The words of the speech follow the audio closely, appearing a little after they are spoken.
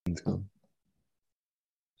All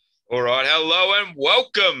right, hello and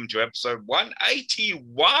welcome to episode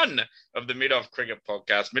 181 of the Mid-Off Cricket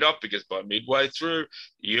Podcast. Mid-Off because by midway through,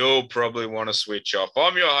 you'll probably want to switch off.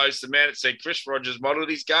 I'm your host, the man that said Chris Rogers modelled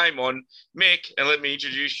his game on Mick, and let me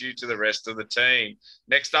introduce you to the rest of the team.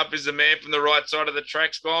 Next up is the man from the right side of the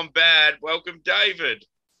track's gone bad. Welcome, David.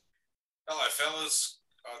 Hello, fellas.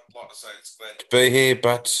 I'd like to say it's glad to be here,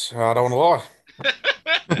 but I don't want to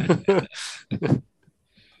lie.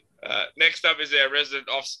 Next up is our resident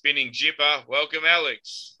off-spinning jipper. Welcome,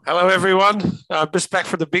 Alex. Hello, everyone. Just back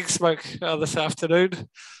from the Big Smoke this afternoon. I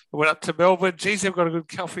went up to Melbourne. Geez, they've got a good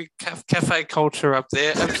cafe culture up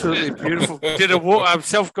there. Absolutely beautiful. Did a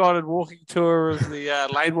self-guided walking tour of the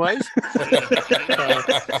laneways.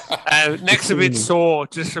 Neck's a bit sore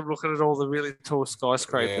just from looking at all the really tall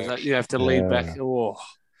skyscrapers. Yeah. You have to lean back. Oh,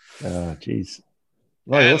 geez.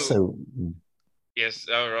 Well, also... Yes,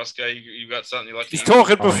 Roscoe, you got something you like to... He's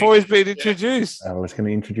talking before he's been introduced. I was going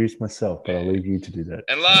to introduce myself, but I'll leave you to do that.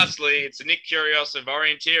 And lastly, it's Nick Curios of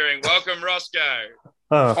Orienteering. Welcome, Roscoe.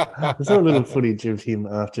 I saw a little footage of him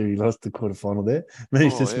after he lost the quarterfinal there.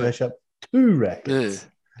 Managed to smash up 2 rackets.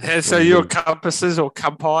 And so your compasses or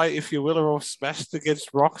campi, if you will, are all smashed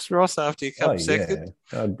against rocks, Ross, after you come second.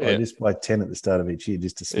 I just buy 10ten at the start of each year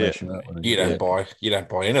just to smash them up. You don't buy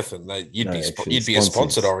anything. You'd be a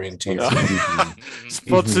sponsored orienteer.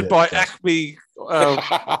 Sponsored by Acme.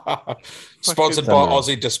 Sponsored by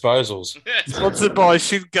Aussie Disposals. Sponsored by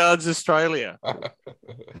Shin Guards Australia. I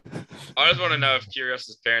just want to know if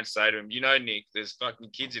Curios's parents say to him, you know, Nick, there's fucking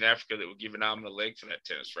kids in Africa that will give an arm and a leg for that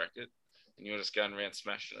tennis racket. And you're just going around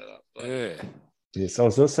smashing it up. Yes, I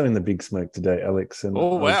was also in the Big Smoke today, Alex. And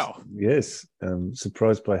wow. Yes,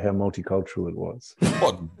 surprised by how multicultural it was.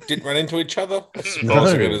 What, didn't run into each other? I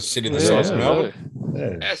suppose we're going to sit in the size of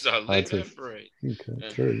Melbourne. As I live and breathe.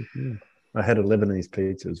 True. Yeah. I had a Lebanese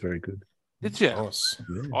pizza. It was very good. Did you? Nice.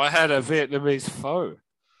 Yeah. I had a Vietnamese pho.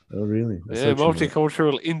 Oh, really?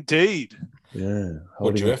 Multicultural indeed. Yeah.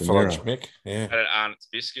 What'd you have for lunch, Mick? Yeah. I had an Arnott's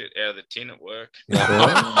biscuit out of the tin at work.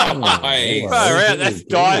 That's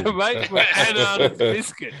dire, mate. An Arnott's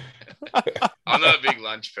biscuit. I'm not a big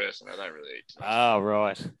lunch person. I don't really eat. Oh,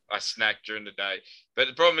 right. I snack during the day. But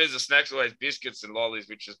the problem is the snacks are always biscuits and lollies,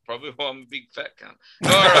 which is probably why I'm a big fat cunt.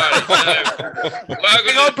 All right.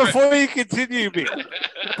 Hang on, before you continue, Mick.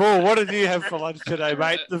 Paul, what did you have for lunch today,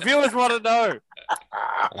 mate? The viewers want to know.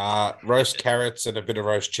 Roast carrots and a bit of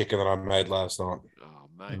roast chicken that I made last night. Oh,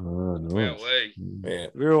 mate. Oh, nice. Yeah.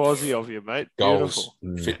 Real Aussie of you, mate. Goals.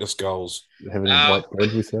 Fitness goals. Having white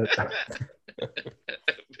bread with that.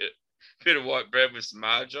 Bit of white bread with some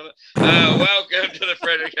marge on it. Welcome to the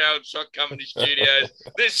Frederick Howard Shot Company Studios.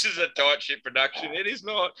 This is a tight ship production. It is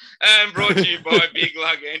not. And brought to you by Big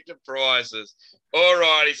Lug Enterprises. All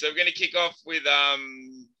righty, so we're going to kick off with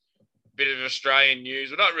bit of Australian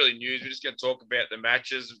news. Well, not really news. We're just going to talk about the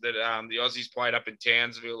matches that the Aussies played up in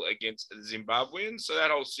Townsville against the Zimbabweans. So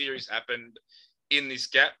that whole series happened in this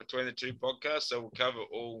gap between the two podcasts. So we'll cover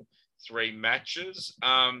all 3 matches.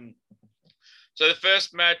 So the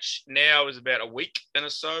first match now is about a week and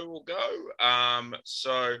so will go.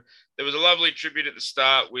 So there was a lovely tribute at the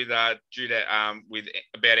start with about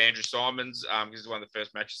Andrew Simons, because it's one of the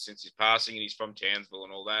first matches since his passing, and he's from Townsville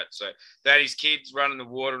and all that. So they had his kids running the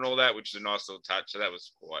water and all that, which is a nice little touch. So that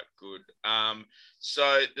was quite good.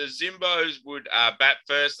 So the Zimbos would bat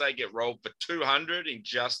first. They get rolled for 200 in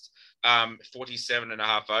just 47 and a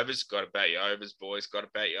half overs. Got to bat your overs, boys. Got to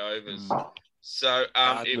bat your overs. So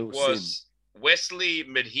it was... Wesley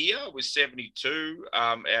Medhia was 72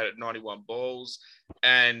 out at 91 balls.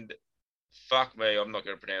 And fuck me, I'm not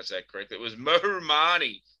going to pronounce that correctly. It was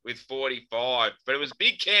Mohumani with 45. But it was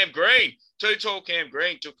big Cam Green. Too tall Cam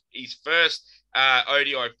Green took his first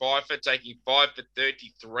ODI fifer, taking 5 for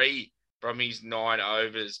 33 from his 9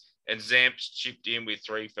 overs. And Zamps chipped in with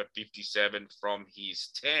 3 for 57 from his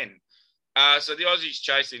 10. So the Aussies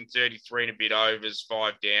chasing 33 and a bit overs,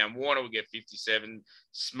 5 down. Warner would get 57.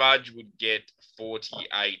 Smudge would get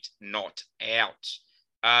 48 not out.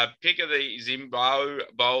 Pick of the Zimbo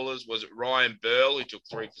bowlers was Ryan Burl, who took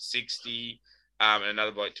 3 for 60. And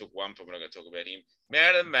another bloke took 1 for, we're not going to talk about him.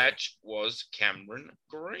 Man of the match was Cameron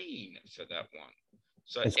Green for that one.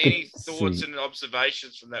 So any thoughts and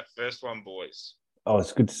observations from that first one, boys? Oh,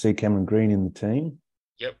 it's good to see Cameron Green in the team.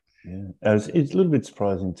 Yep. Yeah, it's a little bit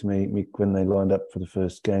surprising to me, Mick, when they lined up for the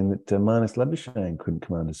first game that Marnus Labuschagne couldn't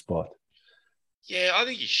command a spot. Yeah, I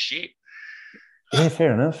think he's shit. Yeah,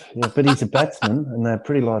 fair enough. Yeah, but he's a batsman, and they're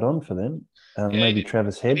pretty light on for them. Maybe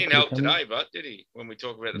Travis Head. He didn't help today, but did he? When we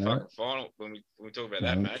talk about the fucking final, when we talk about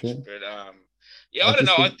that match, true. But I don't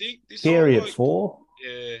know. I think this Theory at 4.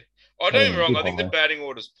 Yeah, I don't get me wrong. I think high. the batting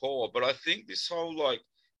order's poor, but I think this whole like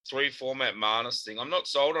 3-format Marnus thing, I'm not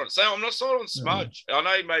sold on. So I'm not sold on Smudge. I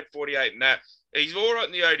know he made 48 in that. He's all right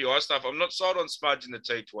in the ODI stuff. I'm not sold on Smudge in the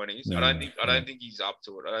T20s. I don't think he's up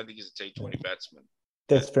to it. I don't think he's a T20 batsman.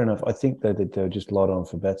 That's fair enough. I think though that they're just light on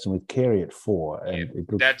for batsmen with Carey at 4, and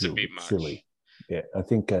it looks that's a bit silly. much. Yeah, I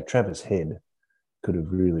think Travis Head could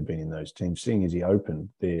have really been in those teams, seeing as he opened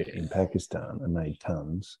there in Pakistan and made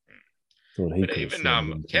tons. Thought he but could even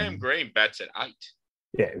have Cam Green bats at 8.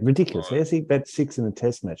 Yeah, ridiculous. Right. How's he bat 6 in a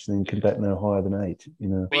Test match, and then can bat no higher than 8? You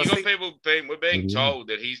know. But we're being told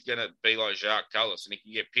that he's going to be like Jacques Kallis, and he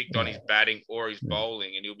can get picked on his batting or his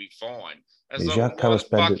bowling, and he'll be fine. Jacques Kallis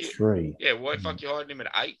batted at 3. Yeah, why the fuck you hiding him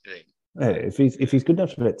at 8 then? Yeah, if he's good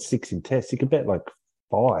enough to bat 6 in Tests, he could bat like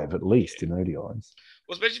 5 at least in ODIs. Well,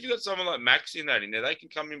 especially if you've got someone like Max in there, they can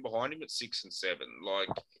come in behind him at 6 and 7. Like,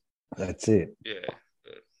 that's it. Yeah.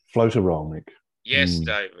 Floater roll, Nick. Yes,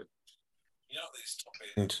 David. You know what these top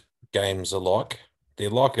end games are like? They're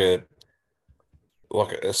like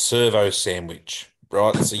a servo sandwich,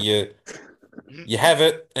 right? So you have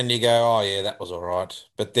it and you go, oh yeah, that was all right,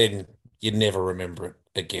 but then you never remember it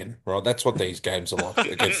again, right? That's what these games are like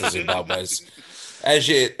against the Zimbabweans. As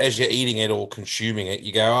you're eating it or consuming it,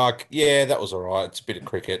 you go, oh yeah, that was all right. It's a bit of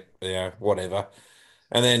cricket, whatever,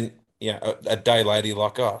 and then a day later, you're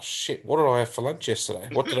like, oh, shit, what did I have for lunch yesterday?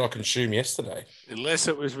 What did I consume yesterday? Unless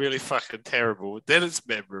it was really fucking terrible, then it's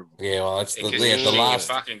memorable. Yeah, well, that's the last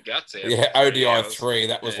fucking guts out. Yeah, ODI 3,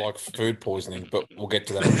 that was like food poisoning, but we'll get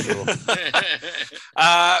to that, I'm sure.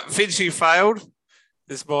 Finchie failed.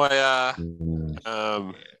 This is my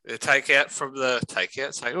takeout from the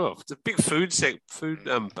takeout. Saying, it's a big food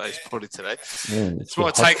based party today. Yeah, it's my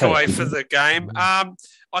takeaway for the game. I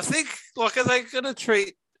think, are they going to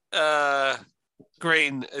treat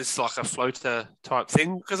Green is like a floater type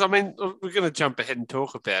thing? Because, we're going to jump ahead and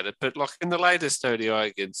talk about it, but like in the latest ODI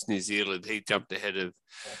against New Zealand, he jumped ahead of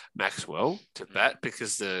Maxwell to bat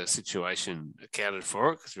because the situation accounted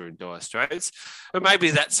for it because we're in dire straits. But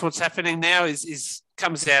maybe that's what's happening now is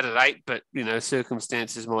comes out at 8, but,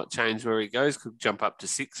 circumstances might change where he goes. Could jump up to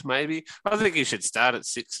 6 maybe. I think he should start at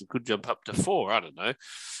 6 and could jump up to 4. I don't know.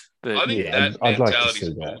 But, I think that I'd mentality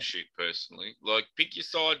is like bullshit, personally. Like, pick your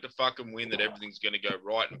side to fucking win, that everything's going to go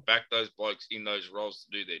right, and back those blokes in those roles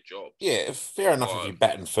to do their job. Yeah, fair enough if you're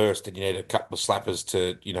batting first and you need a couple of slappers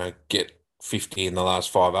to, get 50 in the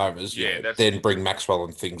last 5 overs. Then bring Maxwell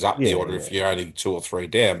and things up the order if you're only 2 or 3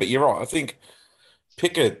 down. But you're right. I think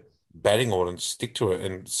pick a batting order and stick to it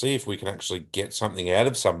and see if we can actually get something out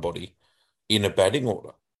of somebody in a batting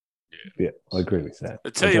order. Yeah, I agree with that.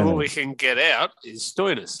 I'll tell you what we can get out is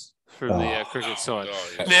Stoinis from the cricket side.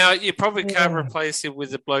 Now, you probably can't replace him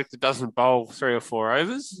with a bloke that doesn't bowl 3 or 4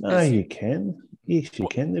 overs. No, you can. Yes, you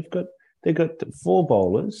can. They've got 4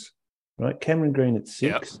 bowlers, right? Cameron Green at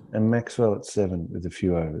 6 and Maxwell at 7 with a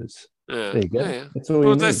few overs. There you go. Yeah. That's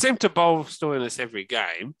all they seem to bowl Stoinis every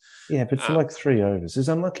game. Yeah, but for like 3 overs. It's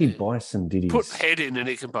unlucky Bison did his... Put Head in and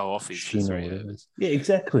he can bowl off his 3 overs. Yeah,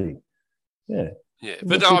 exactly. Yeah. Yeah,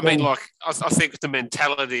 but I think the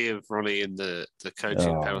mentality of Ronnie and the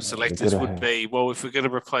coaching panel selectors would be, well, if we're going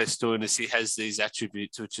to replace Stoinis, he has these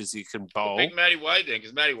attributes, which is he can bowl. Pick Matty Wade then,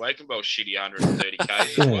 because Matty Wade can bowl shitty 130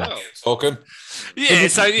 k's as well. Talking. Yeah,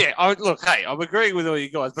 so I'm agreeing with all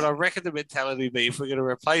you guys, but I reckon the mentality would be, if we're going to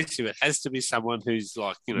replace him, it has to be someone who's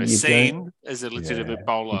like, seen as a legitimate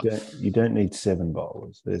bowler. You don't need 7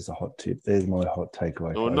 bowlers. There's a hot tip. There's my hot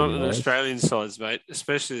takeaway. Well, not in Australian sides, mate,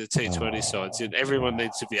 especially the T20 sides. Everyone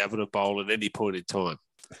needs to be able to bowl at any point in time.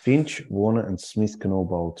 Finch, Warner, and Smith can all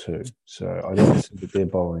bowl too. So I don't see that their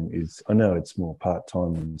bowling is. I know it's more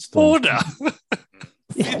part-time than Warner.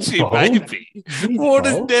 Finchy, baby.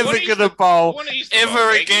 Warner's never going to bowl ever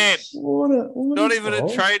again. Not even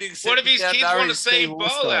a training set. What if his kids want to see him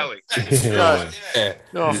bowl, Alex? Well,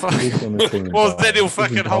 then he'll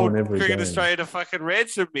fucking hold Cricket Australia to fucking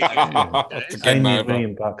ransom me. Pay me $1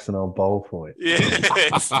 million and I'll bowl for it.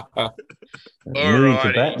 Yes. $1 million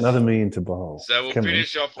to bat, another $1 million to bowl. So we'll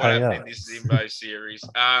finish off what happened in this Zimbo series.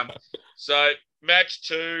 So match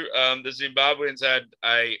 2, the Zimbabweans had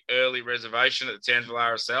a early reservation at the Townsville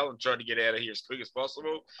RSL and tried to get out of here as quick as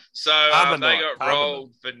possible. So they got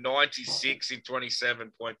rolled for 96 in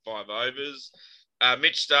 27.5 overs.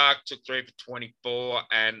 Mitch Stark took 3 for 24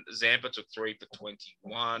 and Zampa took 3 for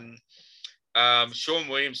 21. Sean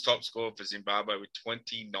Williams top scored for Zimbabwe with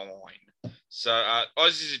 29. So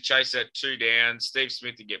Aussies would chase that 2 down. Steve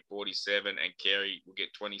Smith would get 47 and Carey will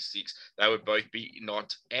get 26. They would both be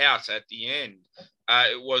not out at the end.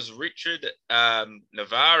 It was Richard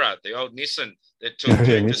Navarra, the old Nissan, that took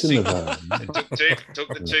took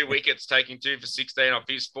the 2 wickets, taking 2 for 16 off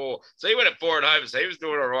his 4. So he went at 4 and over. So he was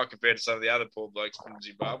doing all right compared to some of the other poor blokes from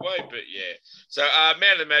Zimbabwe. But yeah. So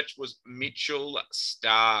man of the match was Mitchell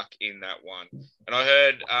Stark in that one. And I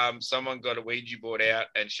heard someone got a Ouija board out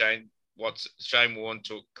and Shane Warne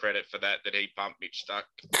took credit for that he pumped Mitch Stark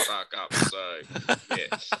up. So yeah.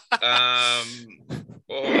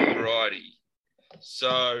 Alrighty.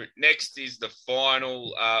 So next is the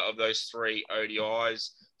final of those 3 ODIs.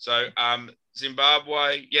 So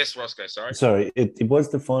Zimbabwe, yes, Roscoe, sorry. Sorry, it was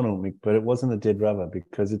the final, Mick, but it wasn't a dead rubber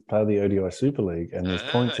because it's part of the ODI Super League and there's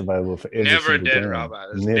points available for every never single a dead game. rubber.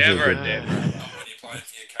 There's never a dead rubber. When you play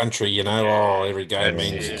for your country, you know, every game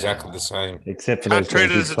means exactly the same. Except for those treat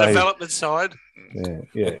games it as you a play. development side.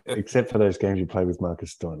 Yeah. Except for those games you play with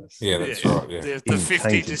Marcus Stoinis. Yeah, that's right. Yeah. The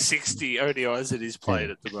 50 to 60 ODIs that he's played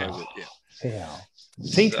at the moment. Yeah.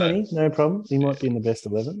 T20, no problem. He might be in the best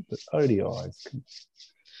 11, but ODIs.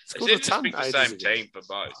 They seem to pick the same team for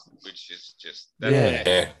both, which is just that's where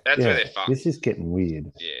they're fucked. This is getting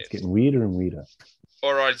weird. Yeah. It's getting weirder and weirder.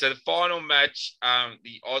 All right, so the final match,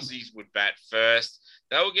 the Aussies would bat first.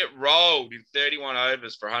 They will get rolled in 31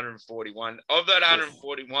 overs for 141. Of that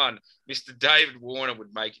 141, Mr. David Warner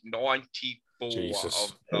would make 94 of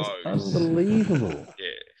those. That's unbelievable. Yeah.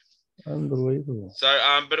 Unbelievable. So,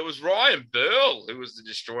 but it was Ryan Burl who was the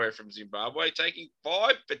destroyer from Zimbabwe, taking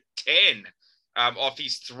 5 for 10 off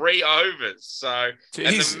his 3 overs. So,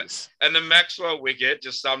 and the Maxwell wicket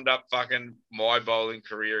just summed up fucking my bowling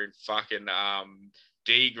career in fucking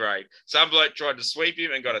D grade. Some bloke tried to sweep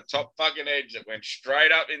him and got a top fucking edge that went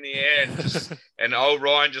straight up in the air, and old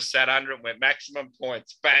Ryan just sat under it and went maximum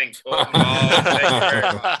points. Bang! Thank you very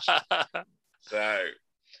much. So.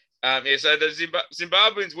 So the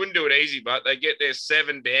Zimbabweans wouldn't do it easy, but they get their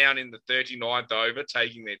 7 down in the 39th over,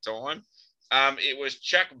 taking their time. It was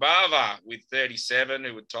Chuck Bava with 37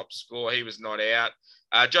 who would top score. He was not out.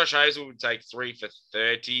 Josh Hazel would take 3 for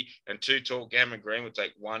 30, and 2 tall Cameron Green would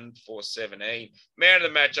take 1 for 17. Man of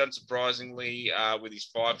the match, unsurprisingly, with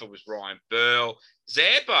his 5 was Ryan Burl.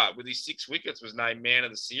 Zampa, with his 6 wickets, was named man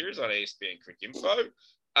of the series on ESPN Cricinfo.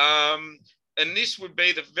 And this would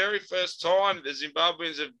be the very first time the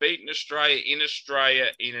Zimbabweans have beaten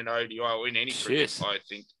Australia in an ODI or in any cricket. I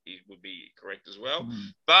think it would be correct as well.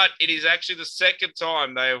 But it is actually the second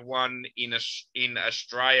time they have won in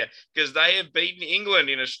Australia, because they have beaten England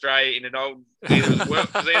in Australia in an old it was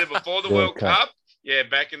either before the World Cup. Yeah,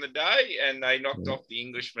 back in the day, and they knocked off the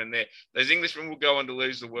Englishmen there. Those Englishmen will go on to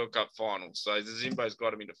lose the World Cup final, so the Zimbo's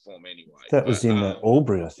got them into form anyway. That was in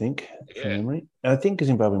Albury, I think, from memory. I think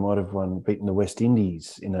Zimbabwe might have beaten the West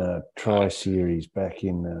Indies in a tri-series back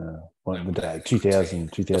in the day,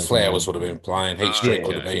 2000. The Flowers would have been playing. Heat Streak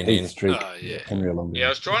would have been in. Henry Alonga. Yeah, I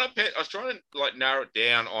was trying to like narrow it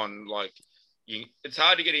down on like. It's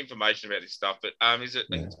hard to get information about this stuff, but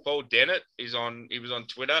it's Paul Dennett he was on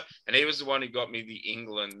Twitter, and he was the one who got me the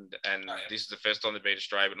England, and this is the first time they beat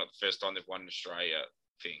Australia, but not the first time they've won Australia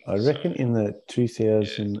thing. I reckon in the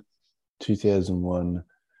 2001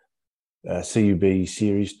 CUB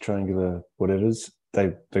series, triangular whatevers,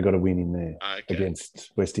 they got a win in there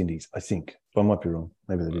against West Indies, I think. But I might be wrong.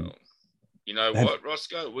 Maybe they didn't. You know what,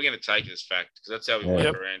 Roscoe? We're going to take it as fact, because that's how we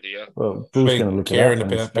work around here. Well, Bill's going to look at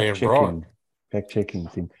that fact-checking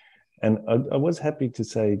thing. And I was happy to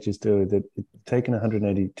say just earlier that it's taken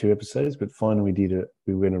 182 episodes, but finally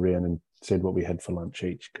we went around and said what we had for lunch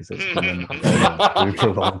each, because that's been on for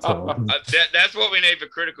a long time. That's what we need for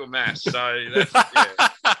critical mass. So that's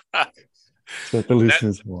what the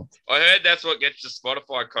listeners want. I heard that's what gets the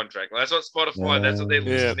Spotify contract. That's what Spotify, that's what they're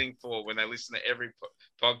listening for when they listen to every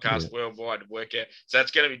podcast worldwide to work out. So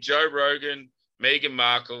that's going to be Joe Rogan, Meghan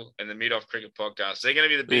Markle, and the Mid-Off Cricket Podcast. They're going to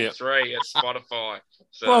be the big 3 at Spotify.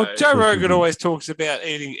 So, well, Joe Rogan always talks about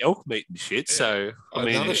eating elk meat and shit. So, I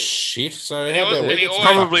mean, another shit. So, it's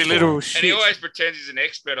probably literal shit. And he always pretends he's an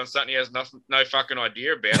expert on something he has no fucking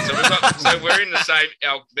idea about. So, we're in the same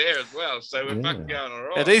elk there as well. So, we're fucking going all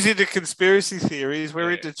right. And he's into conspiracy theories.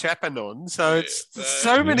 We're into Chapanon. So, it's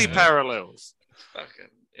so many parallels. Fucking,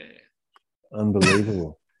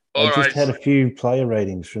 Unbelievable. I just had a few player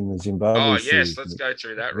ratings from the Zimbabwe series. Let's go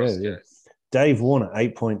through that, Roscoe. Dave Warner,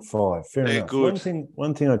 8.5. Fair enough. Good.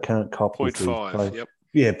 One thing I can't cop with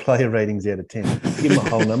 0.5. Player ratings out of 10. Give them a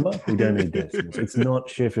whole number. We don't need decimals. It's not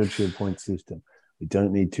Sheffield Shield point system. You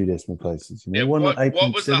don't need 2 decimal places. You Yeah, know, one what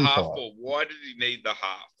was the 8.75. half for? Why did he need the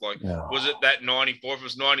half? Like, was it that 94? If it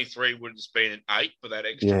was 93, would it have been an 8 for that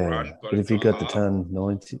extra run? But if you got the ton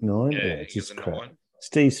 99, it's just crap. 9.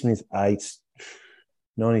 Steve Smith, 8,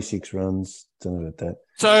 96 runs. Don't know about that.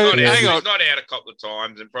 So he's not out a couple of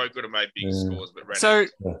times and probably could have made big scores, but so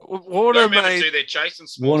Warner made they're chasing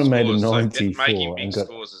small Warner made a scores, 94 so making big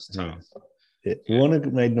scores is tough. Warner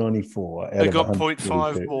made 94. They got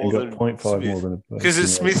 0.5 more than 0.5 more than because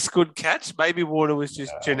it's Smith's good catch. Maybe Warner was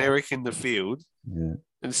just generic in the field. Yeah,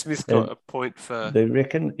 and Smith got a point for. They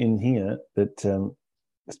reckon in here that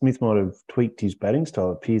Smith might have tweaked his batting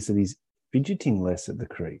style. It appears that he's fidgeting less at the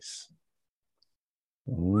crease.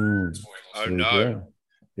 Oh no!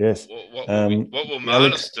 Yes. What will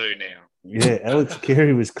Marnus do now? Yeah, Alex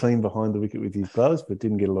Carey was clean behind the wicket with his gloves, but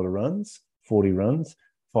didn't get a lot of runs. 40 runs,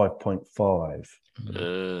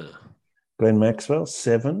 5.5. Glenn Maxwell,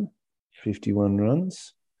 7, 51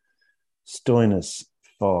 runs. Stoinis,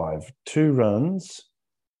 5, 2 runs,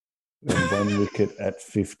 and 1 wicket at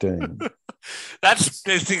 15. That's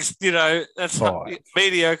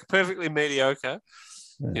mediocre, perfectly mediocre.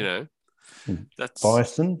 Yeah. You know, that's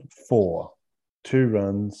Bison, 4, 2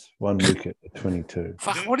 runs, 1 wicket at 22.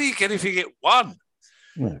 Fuck, what do you get if you get 1?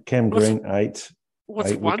 No, Cam Green, 8.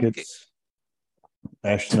 What's 8 1 wickets.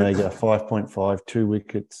 Ash Nagar, 5.5, 2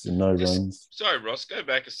 wickets and no runs. Sorry, Ross, go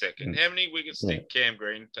back a second. How many wickets did Cam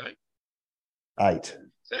Green take? 8.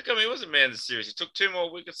 So how come he wasn't man of the series? He took 2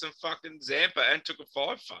 more wickets than fucking Zampa and took a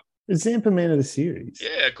 5 for. Is Zampa man of the series?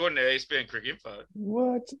 Yeah, according to ESPN Cricket Info.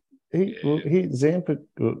 What? Zampa,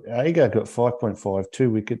 Agar got 5.5, 2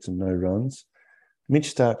 wickets and no runs.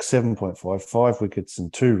 Mitch Stark, 7.5, 5 wickets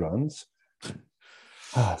and 2 runs.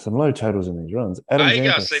 Some low totals in these runs.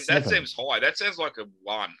 Agar that seems high. That sounds like a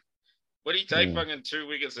 1. What do you take fucking 2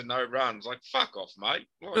 wickets and no runs? Like, fuck off, mate.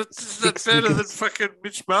 Like, that's better than fucking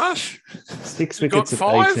Mitch Marsh. 6 wickets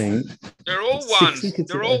at 18. They're all 1s.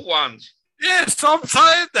 They're all 1s. Yes, I'm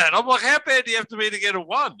saying that. I'm like, how bad do you have to be to get a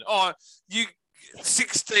 1? Oh, you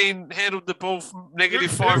 16 handled the ball from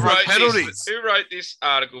negative 5 run penalties. Who wrote this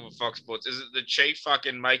article for Fox Sports? Is it the chief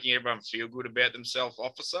fucking making everyone feel good about themselves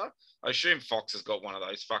officer? I assume Fox has got one of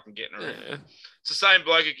those fucking getting around. Yeah. It's the same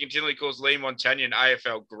bloke who continually calls Lee Montagna an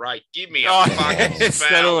AFL great. Give me a fucking spell.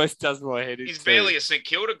 That always does my head in. He's barely a St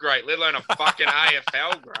Kilda great, let alone a fucking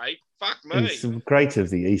AFL great. Fuck me. He's great of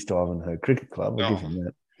the East Ivanhoe Cricket Club. I'll give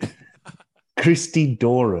him that. Christy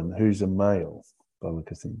Doran, who's a male, by the look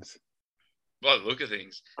of things. By the look of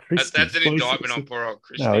things. That's an indictment on poor old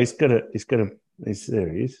Christy. No, he's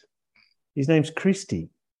there he is. His name's Christy.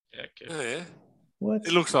 Yeah, okay. Oh, yeah. What?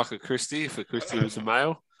 It looks like a Christie if a Christie was a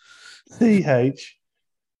male. CH.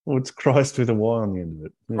 Well, it's Christ with a Y on the end of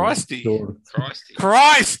it. Christy.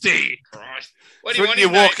 Christy. What do you want? You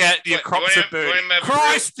walk out, your crops are burning.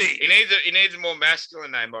 Christy. He needs a more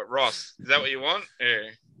masculine name, like Ross. Is that what you want?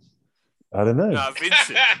 Yeah. I don't know. No,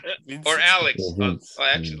 Vincent. Or Alex. Yeah,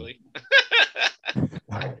 actually.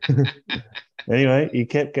 Anyway, he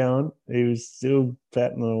kept going. He was still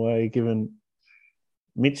batting away, given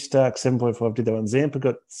Mitch Stark 7.5 did that one. Zampa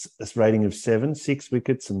got a rating of 7, 6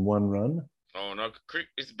 wickets and 1 run. Oh no,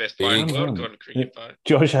 he's the best player in the world according to Cricket Info.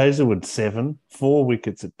 Josh Hazlewood 7, 4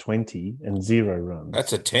 wickets at 20 and 0 runs.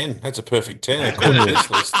 That's a 10. That's a perfect 10 according to this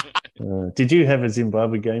list. Did you have a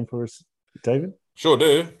Zimbabwe game for us, David? Sure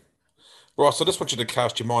do. Ross, I just want you to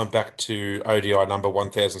cast your mind back to ODI number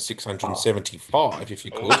 1675, if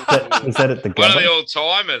you could. Was that at the Gabba? One of the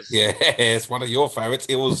old-timers. Yeah, it's one of your favourites.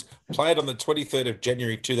 It was played on the 23rd of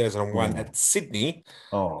January 2001 at Sydney,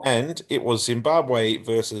 and it was Zimbabwe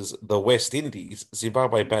versus the West Indies.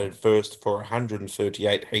 Zimbabwe batted first for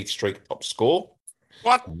 138 Heath Street top score.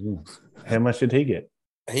 What? How much did he get?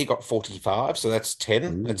 He got 45, so that's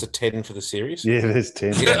 10. That's a 10 for the series. Yeah, there's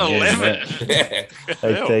 10. Yeah, 11. Yeah.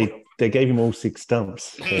 They gave him all 6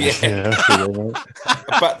 stumps. Yeah.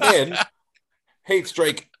 But then Heath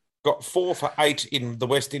Streak got 4 for 8 in the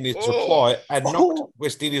West Indies reply and knocked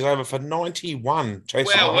West Indies over for 91,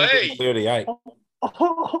 chasing 138.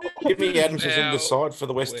 Jimmy Adams was in the side for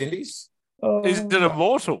the West Indies. Is it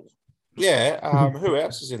immortal? Yeah. Who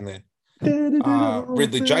else is in there?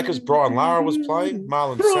 Ridley Jacobs, Brian Lara was playing,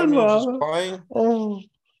 Marlon Samuels was playing,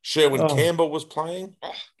 Sherwin Campbell was playing,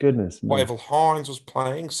 goodness, Wavell Hines was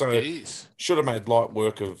playing, so should have made light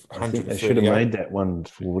work of 138. They should have made that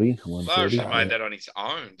 140, 130. Should have made that on his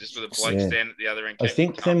own, just for the bloke standing at the other end. I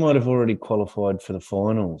think they might have already qualified for the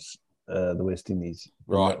finals, the West Indies.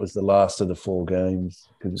 Right. That was the last of the 4 games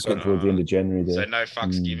because it's got towards the end of January there. So no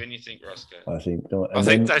fucks given, you think, Roscoe? I think not. I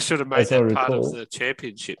think they should have made that part of the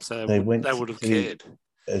championship, so they would have cared.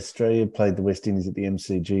 Australia played the West Indies at the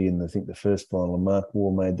MCG in, I think, the first final, and Mark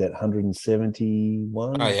Waugh made that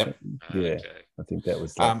 171. Oh, yep. Yeah, Okay. I think that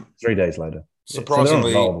was like 3 days later.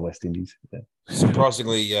 Surprisingly, so they're on roll, the West Indies. Yeah.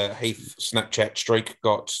 Surprisingly, Heath Snapchat streak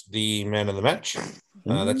got the man of the match.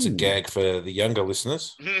 That's a gag for the younger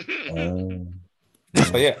listeners.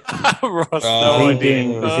 So yeah, Ross, is he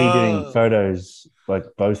doing photos like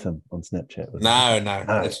both of them on Snapchat?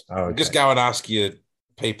 No. Just go and ask your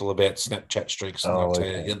people about Snapchat streaks, and they'll tell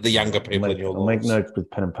you, the younger people in your lives. I'll make notes with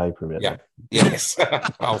pen and paper about that. Yes,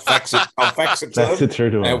 I'll fax it. Fax it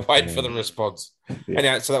through to them and wait for the response. Yeah.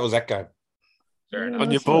 Anyway, so that was that game. Fair enough.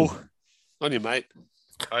 On your ball, on your mate.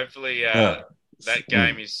 Hopefully, that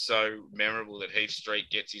game is so memorable that Heath Streak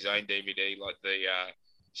gets his own DVD, like the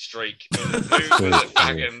streak. Who was it?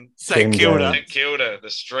 Fucking St Kilda. St Kilda. The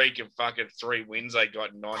streak of fucking 3 wins they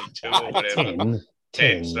got in 92 or whatever.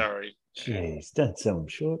 10, sorry. Jeez, don't sell them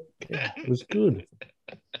short. Yeah, it was good.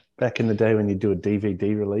 Back in the day when you do a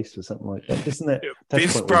DVD release or something like that, isn't that?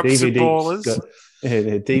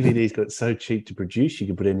 DVDs got so cheap to produce, you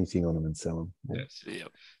could put anything on them and sell them. Yeah. Yes.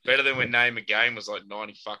 Better than when Name a Game was like $90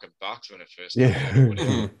 when it first came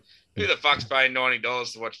out. Who the fuck's paying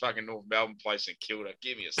 $90 to watch fucking North Melbourne play St Kilda?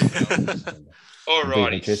 Give me a second.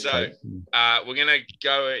 Alrighty, so we're gonna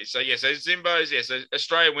go. So Zimbos. So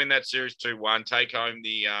Australia win that series 2-1. Take home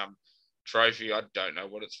the trophy. I don't know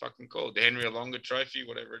what it's fucking called. The Henry Alonga Trophy,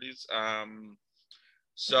 whatever it is.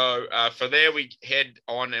 So for there we head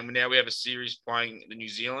on, and now we have a series playing the New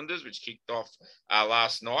Zealanders, which kicked off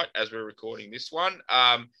last night as we're recording this one.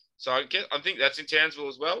 So I think that's in Townsville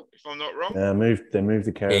as well, if I'm not wrong. They moved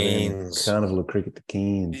the caravan Carnival of Cricket to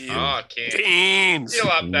Cairns. Oh, Cairns.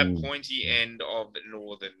 Still up that pointy end of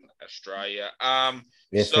Northern Australia.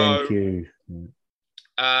 Yes, thank you.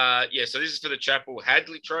 So this is for the Chapel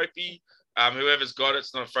Hadley Trophy. Whoever's got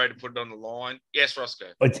it's not afraid to put it on the line. Yes, Roscoe.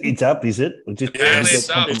 It's up, is it? It's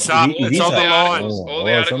up. It's on the line. All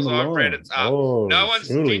the articles I've read, it's up. No one's.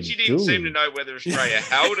 She didn't seem to know whether Australia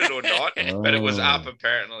held it or not, but it was up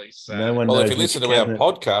apparently. So. No one knows. If you listen to our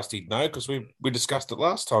podcast, he'd know because we discussed it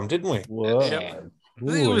last time, didn't we? Wow. I think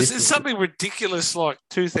it was something ridiculous like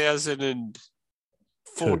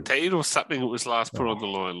 2014 or something. It was last put on the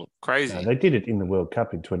line. Look, crazy. No, they did it in the World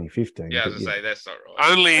Cup in 2015. Yeah, I was going to say that's not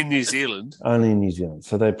right. Only in New Zealand. Only in New Zealand.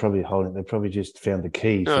 So they probably just found the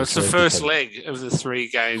key. No, it's the first leg of the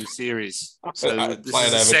 3-game series. So this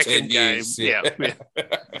is the second game. Yeah.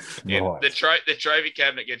 The trophy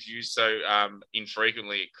cabinet gets used so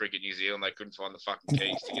infrequently at Cricket New Zealand they couldn't find the fucking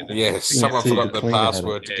keys to get them. Yes, someone forgot the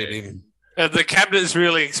password to get in. And the cabinet is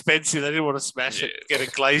really expensive. They didn't want to smash it. Get a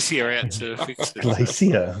glacier out to fix it.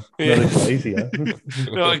 Glacier? Yeah. Not a glacier.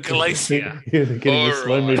 No, a glacier. They're getting a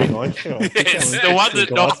slow-moving ice shelf. Yes, the one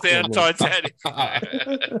that knocked down Titanic.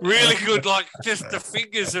 Really good, like just the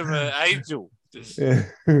fingers of an angel.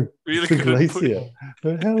 Really good. Glacier.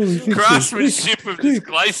 Craftsmanship of this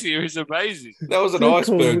glacier is amazing. That was an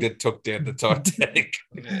iceberg that took down the Titanic.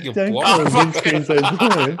 Don't call windscreens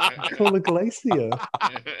over. Call a glacier.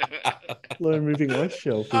 Slow-moving ice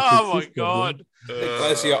shelf. Oh my God! The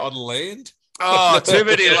glacier on land. Oh, too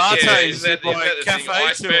many lattes. Is that the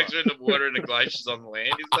icebergs are in the water and the glaciers on the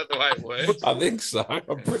land? Is that the way it works? I think so.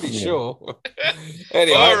 I'm pretty sure.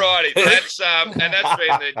 Anyway, alrighty, that's been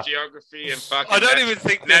the geography and fucking. I don't even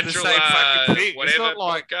think they're the same fucking thing. Whatever, it's not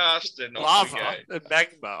like podcast and lava and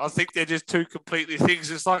magma. I think they're just two completely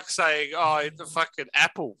things. It's like saying, the fucking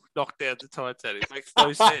apple knocked down the Titanic. It makes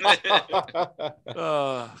no sense.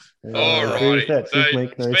 Alrighty. So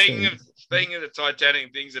speaking of the Titanic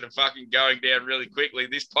and things that are fucking going down really quickly,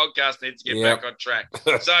 this podcast needs to get back on track.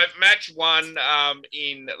 So match 1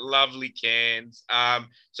 in lovely Cairns.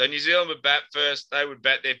 So New Zealand would bat first. They would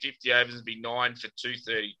bat their 50 overs and be 9 for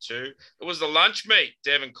 232. It was the lunch meet.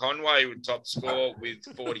 Devon Conway would top score with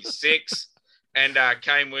 46. And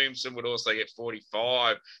Kane Williamson would also get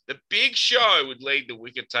 45. The big show would lead the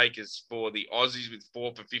wicket takers for the Aussies with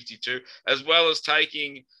 4 for 52, as well as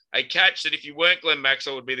taking a catch that if you weren't Glenn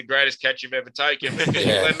Maxwell would be the greatest catch you've ever taken. Because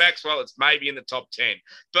Glenn Maxwell, it's maybe in the top 10.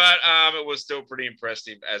 But it was still pretty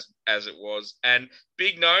impressive as it was. And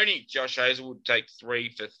Big Noni, Josh Hazel, would take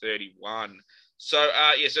 3 for 31. So,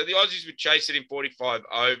 so the Aussies would chase it in 45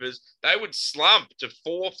 overs. They would slump to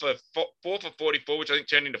 4 for 44, which I think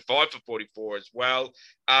turned into 5 for 44 as well.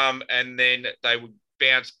 And then they would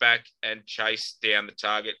bounce back and chase down the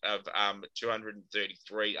target of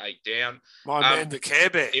 233, 8 down. My man, the Care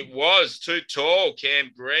Bear. It was too tall. Cam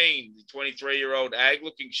Green, the 23-year-old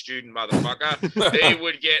ag-looking student motherfucker, he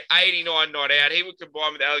would get 89 not out. He would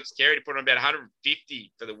combine with Alex Carey to put on about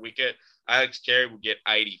 150 for the wicket. Alex Carey will get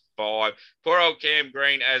 85. Poor old Cam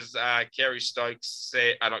Green, as Kerry Stokes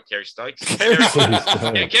said, not Kerry Stokes. Kerry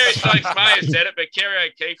Stokes may have said it, but Kerry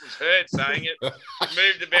O'Keefe was heard saying it.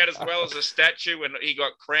 Moved about as well as a statue, and he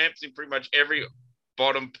got cramps in pretty much every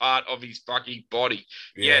bottom part of his fucking body.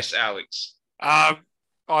 Yeah. Yes, Alex.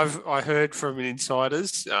 I heard from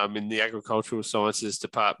insiders in the agricultural sciences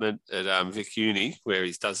department at Vic Uni, where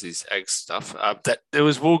he does his ag stuff, that there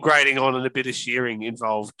was wool grading on and a bit of shearing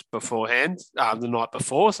involved beforehand, the night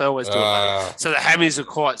before. So I always do it later. So the hammies are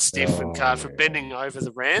quite stiff and hard for bending over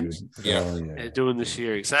the rand and doing the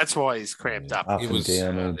shearing. So that's why he's cramped up. Up and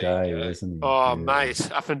down all day, wasn't he? Oh, mate,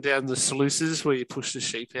 up and down the sluices where you push the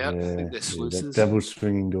sheep out. I think they're sluices. Double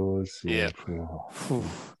swinging doors. Yeah.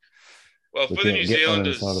 Well, for the New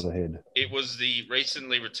Zealanders, it was the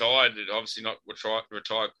recently retired, obviously not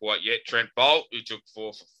retired quite yet, Trent Boult, who took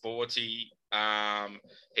 4 for 40.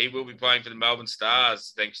 He will be playing for the Melbourne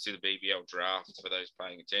Stars thanks to the BBL draft, for those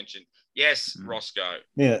paying attention. Yes, Roscoe.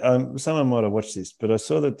 Yeah, someone might have watched this, but I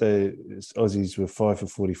saw that the Aussies were 5 for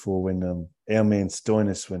 44 when our man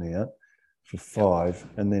Stoinis went out for 5,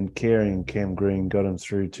 and then Carey and Cam Green got him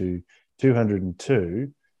through to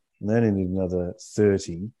 202, and they needed another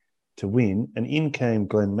 30 to win, and in came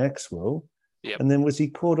Glenn Maxwell. Yep. And then was he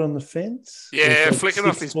caught on the fence? Yeah, flicking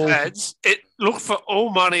off his pads. It looked for all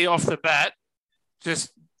money off the bat,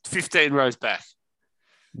 just 15 rows back.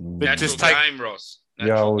 But just game, Ross.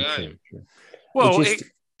 True. Well,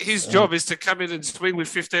 his job is to come in and swing with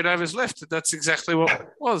 15 overs left, and that's exactly what it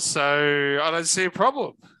was. So I don't see a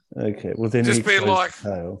problem. Okay, well then just be like,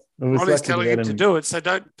 Ronnie's telling him to do it, so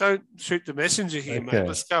don't shoot the messenger here, mate.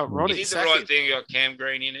 Let's go, Ronnie. He did the right thing. He got Cam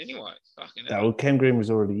Green in anyway. Well, Cam Green was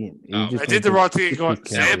already in. They did the right thing. He got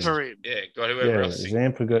Zampa in. Yeah, got whoever else.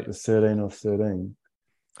 Zampa got the 13 off 13.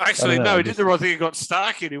 Actually, no, he did the right thing. He got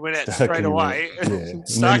Stark in. He went out straight away.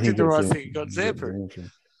 Stark did the right thing. He got Zampa in.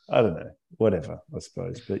 I don't know. Whatever, I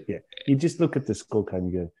suppose. But yeah, you just look at the scorecard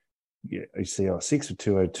and you go, yeah, you see, 6 for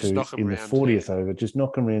 202 in the 40th over. Just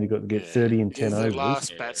knock him around. You got to get 30 and 10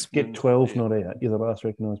 overs. Get 12 not out. You're the last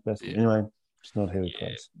recognised batsman. Anyway, it's not how he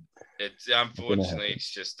plays. It's unfortunately, it's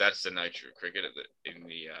just that's the nature of cricket in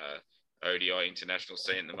the ODI international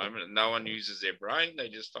scene at the moment, and no one uses their brain. They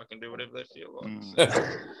just fucking do whatever they feel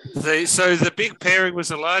like. So the big pairing was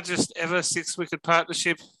the largest ever 6-wicket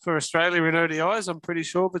partnership for Australia in ODIs, I'm pretty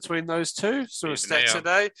sure, between those two. Sort of stats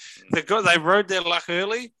today. They rode their luck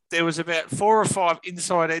early. There was about 4 or 5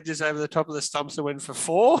 inside edges over the top of the stumps that went for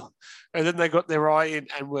 4, and then they got their eye in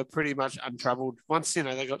and were pretty much untroubled. Once,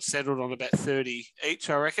 they got settled on about 30 each,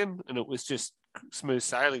 I reckon, and it was just smooth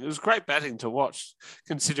sailing. It was great batting to watch,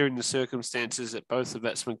 considering the circumstances that both the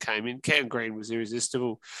batsmen came in. Cam Green was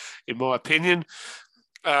irresistible, in my opinion.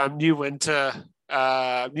 Knew when to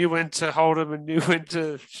hold him and knew when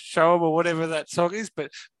to show him, or whatever that song is,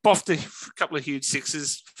 but boffed a couple of huge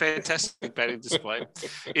sixes. Fantastic batting display,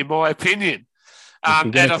 in my opinion.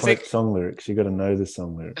 And I think song lyrics, you got to know the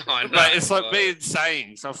song lyrics. Mate, it's like me and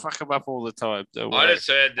saying, so I fuck them up all the time. I just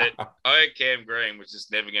heard that Cam Green was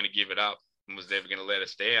just never going to give it up and was never going to let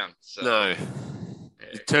us down. So, no,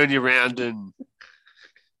 turn you around and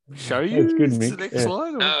show you. It's good, the next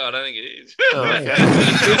line. No, I don't think it is. Oh, okay.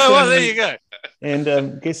 Well, there you go.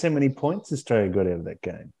 And guess how many points Australia got out of that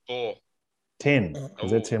game? 4. 10,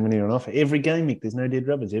 because that's how many are on offer. Every game, Mick, there's no dead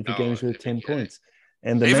rubbers. Every game is worth 10 points.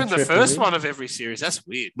 And even the first one of every series, that's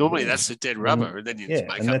weird. Normally, that's a dead rubber, and then you just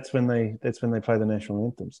make and up. that's when they play the national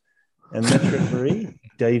anthems. And match referee,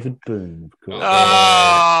 David Boone, of course.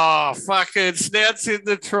 Oh, fucking snouts in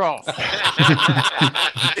the trough.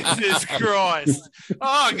 Jesus Christ.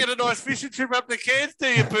 Oh, get a nice fishing trip up the Cairns, do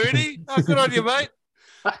you, Booney? Oh, good on you, mate.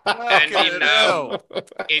 And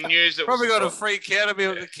in news, it probably got a free counter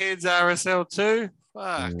meal at the Cairns RSL too.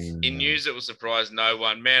 Fuck. In news that will surprise no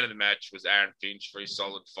one, man of the match was Aaron Finch for his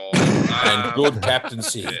solid 5. And good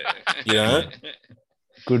captaincy,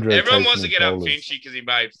 Good. Everyone wants to get up Finchy because he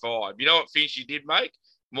made 5. You know what Finchy did make?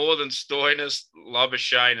 More than Stoinis,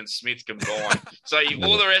 Labuschagne and Smith combined. So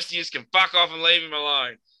all the rest of you can fuck off and leave him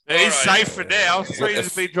alone. He's safe for now. 3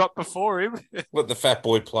 has been dropped before him. Let the fat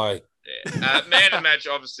boy play. Yeah. Man of the match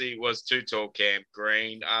obviously was too tall Cam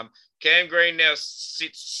Green. Cam Green now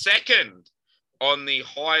sits second on the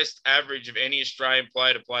highest average of any Australian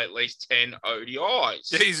player to play at least 10 ODIs.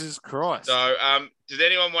 Jesus Christ. So does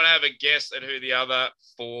anyone want to have a guess at who the other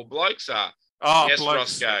 4 blokes are? Oh, yes, blokes.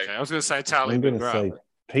 Roscoe. Okay. I was going to say Charlie I'm going to say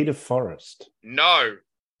Peter Forrest. No.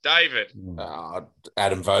 David.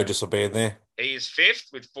 Adam Voges will be in there. He is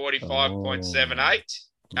 5th with 45.78.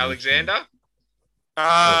 Alexander.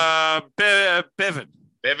 Bevan.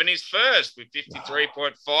 Bevan is first with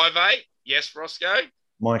 53.58. Yes, Roscoe.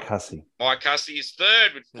 Mike Hussey. Mike Hussey is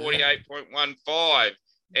third with 48.15.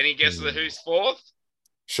 Any guesses of who's fourth?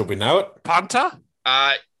 Should we know it? Punter?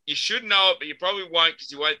 You should know it, but you probably won't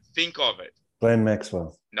because you won't think of it. Glenn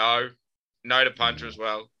Maxwell. No to punter as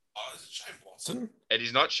well. Oh, is it Shane Watson? It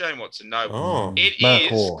is not Shane Watson. No, Oh. it Mark is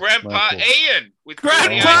Hoare. Grandpa Mark Hoare. Ian with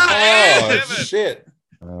Grandpa Oh, Ian! 48.7. shit.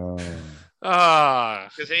 Oh.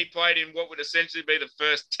 Because he played in what would essentially be the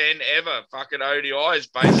first 10 ever fucking ODIs,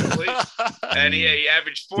 basically. And he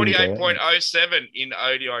averaged 48.07 in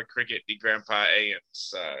ODI cricket, the Grandpa Ian.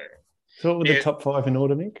 So what were the top 5 in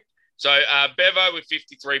order, Nick? So Bevo with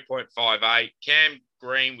 53.58, Cam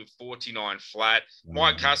Green with 49 flat,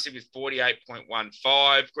 Mike Hussey with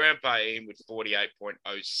 48.15, Grandpa Ian with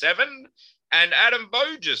 48.07, and Adam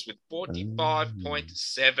Bogus with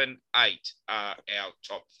 45.78 are our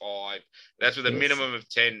top 5. That's with a minimum of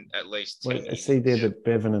 10 at least. 10 I see there that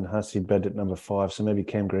Bevan and Hussey bed at number 5, so maybe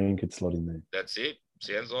Cam Green could slot in there. That's it.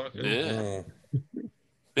 Sounds like it. Yeah.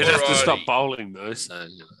 They'd have to stop bowling, though. So,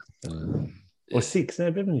 Or 6.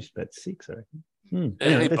 No, Bevan used to bat 6, I reckon. Yeah,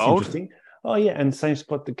 Anyway, he that's bowled. interesting. Oh, yeah, and same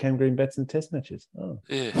spot that Cam Green bats in Test matches. Oh,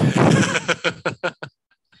 Yeah. It's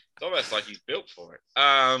almost like he's built for it.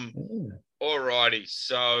 yeah. Alrighty,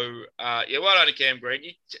 so well done to Cam Green.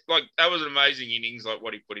 That was an amazing innings, like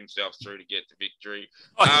what he put himself through to get the victory.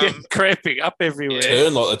 Cramping up everywhere.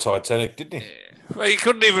 Turned like the Titanic, didn't he? Yeah. Well, he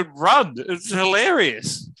couldn't even run. It's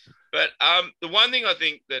hilarious. But the one thing I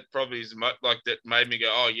think that probably is that made me go,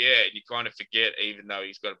 oh yeah, and you kind of forget, even though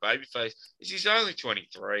he's got a baby face, is he's only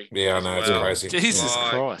 23. Yeah, I know, it's crazy. Jesus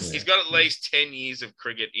Christ. He's got at least 10 years of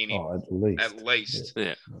cricket in him. Oh, at least. At least.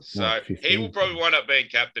 Yeah. So Not 15. he will probably wind up being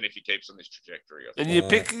captain if he keeps on this trajectory. I think. And you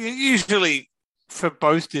pick, usually for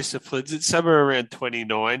both disciplines, it's somewhere around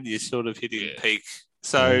 29, you're sort of hitting peak.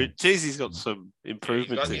 So, geez, he's got some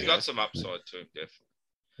improvement. He's got some upside to him, definitely.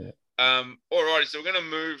 Yeah. All right, so we're going to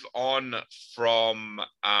move on from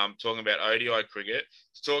talking about ODI cricket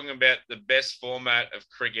to talking about the best format of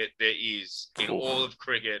cricket there is in all of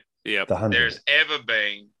cricket Yep. The 100. there's ever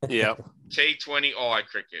been. Yep. T20I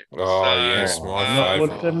cricket. Oh, So, yes, my What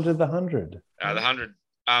favourite. happened to the 100? The 100.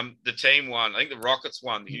 The team won. I think the Rockets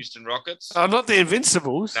won. The Houston Rockets. Oh, not the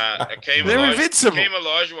Invincibles. Akeem They're Elijah, invincible. Akeem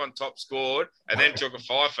Elijah won top scored and then took a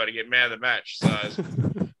fifer to get man of the match. So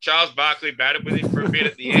Charles Barkley batted with him for a bit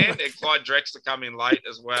at the end, and Clyde Drexler come in late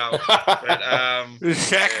as well. But Is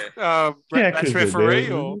Shaq match could be referee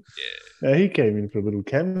there, or? he came in for a little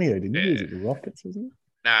cameo, didn't he? Yeah. Was it the Rockets, wasn't it?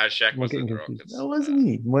 no, Shaq Am I wasn't getting the confused? Rockets. No, wasn't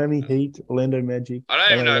he? Miami Heat, Orlando Magic. I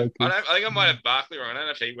don't even LA know. Lakers. I think I might have Barkley wrong. I don't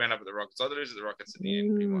know if he went up at the Rockets. I thought it was at the Rockets at the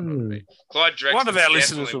end. But he might not have been. Clyde Drexler. One of our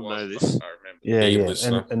listeners definitely will know was, this. I remember. Yeah, He yeah. was,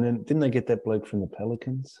 And then didn't they get that bloke from the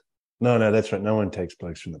Pelicans? No, that's right. No one takes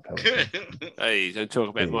blokes from the Pelicans. Hey, don't talk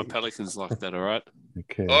about my Pelicans like that, all right?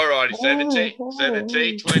 Okay. All righty. So the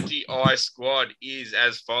T20I squad is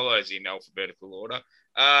as follows in alphabetical order.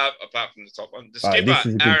 Apart from the top one, the All right, skipper this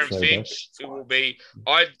is a good Aaron throwback. Finch, who will be.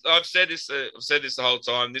 I've said this. I've said this the whole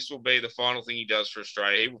time. This will be the final thing he does for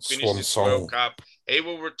Australia. He will finish Swan this song. World Cup. He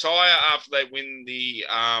will retire after they win the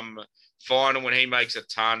final when he makes a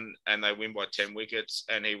ton and they win by 10 wickets,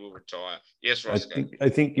 and he will retire. Yes, Roscoe. I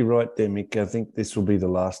think you're right there, Mick. I think this will be the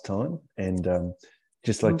last time. And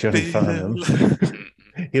just like Johnny Farnham,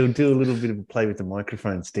 he'll do a little bit of a play with the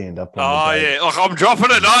microphone stand up. On Oh, the day. yeah. Like, I'm dropping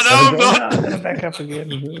it. No, I'm not. I'm going to back up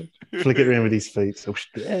again. Flick it around with his feet. So,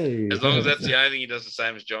 hey. As long as that's the only thing he does the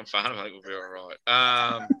same as John Farnham, I think we'll be all right.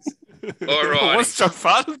 All right. What's John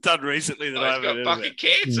Farnham done recently that I He's haven't got heard fucking about?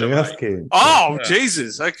 cancer, Mouth mate. cancer. Oh, Yeah.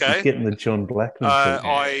 Jesus. He's Okay. getting the John Blackman. treatment.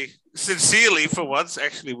 I sincerely, for once,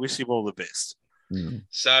 actually wish him all the best. Mm.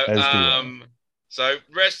 So, As do I. so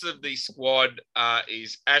rest of the squad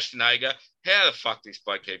is Ashton Agar. How the fuck this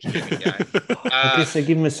bloke keeps winning the game? I guess they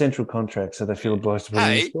give him a central contract, so they feel obliged to put him in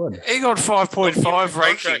the Hey, squad. he got 5.5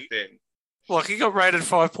 Contract ranking. then. Like, he got rated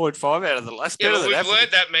 5.5 out of the last. Yeah, Better but than we've average.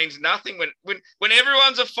 learned that means nothing. When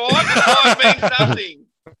everyone's a 5, the 5 means nothing.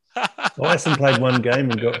 Dyson played one game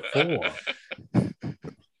and got 4.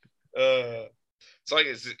 It's like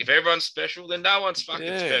if everyone's special, then no one's fucking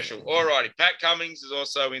Yeah. special. Alrighty, Pat Cummings is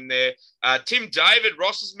also in there. Tim David,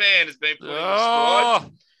 Ross's man, has been put in the squad.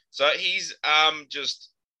 Oh, So he's just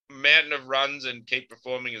mountain of runs and keep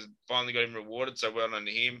performing has finally got him rewarded. So well done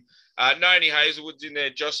to him. Noni Hazelwood's in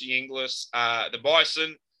there. Jossie Inglis, the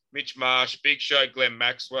Bison, Mitch Marsh, Big Show, Glenn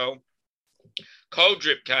Maxwell,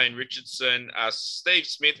 Coldrip, Kane Richardson, Steve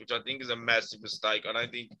Smith, which I think is a massive mistake. I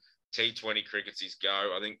don't think T20 cricket's his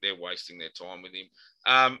go. I think they're wasting their time with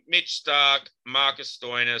him. Mitch Stark, Marcus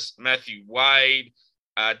Stoinis, Matthew Wade,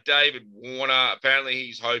 David Warner. Apparently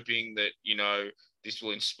he's hoping that, this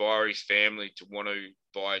will inspire his family to want to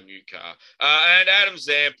buy a new car. And Adam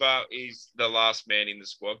Zampa is the last man in the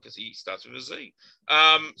squad because he starts with a Z.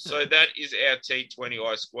 So that is our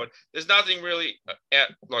T20I squad. There's nothing really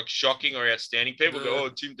shocking or outstanding. People go,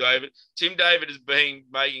 Tim David. Tim David has been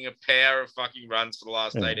making a power of fucking runs for the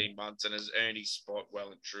last 18 months and has earned his spot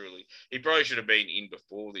well and truly. He probably should have been in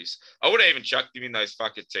before this. I would have even chucked him in those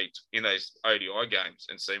in those ODI games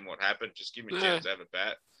and seen what happened. Just give him a chance to have a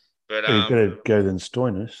bat. But you've got to go then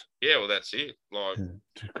Stoinis. Yeah, well, that's it. Like,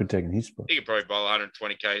 could take in his spot. He could probably bowl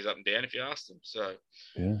 120 Ks up and down if you asked him. So,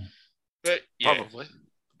 yeah. But yeah. Probably.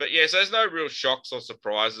 But yeah, so there's no real shocks or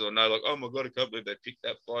surprises or no, like, oh my God, I can't believe they picked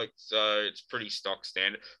that bloke. So it's pretty stock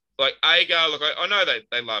standard. Like, Agar, look, I know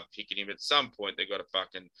they love picking him. At some point, they got to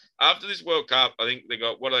fucking, after this World Cup, I think they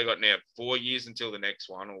got, what do they got now? 4 years until the next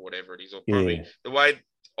one or whatever it is. Or probably the way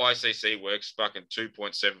ICC works, fucking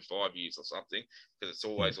 2.75 years or something, because it's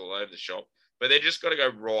always all over the shop. But they just got to go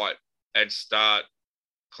right and start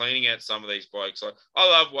cleaning out some of these blokes. Like, I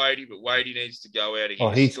love Wadey, but Wadey needs to go out of here. Oh,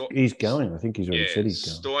 he's going. I think he's already said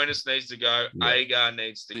he's going. Stoinis needs to go. Agar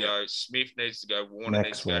needs to go. Smith needs to go. Warner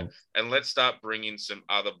needs to go. And let's start bringing some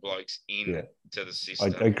other blokes in to the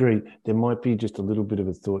system. I agree. There might be just a little bit of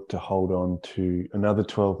a thought to hold on to another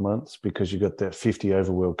 12 months because you've got that 50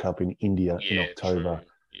 over World Cup in India in October.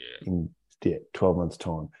 In 12 months'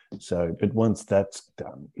 time. So, but once that's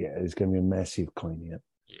done, there's going to be a massive cleaning up.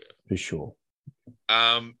 Yeah, for sure.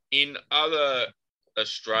 In other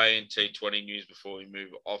Australian T20 news before we move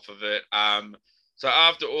off of it, so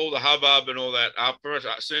after all the hubbub and all that, pretty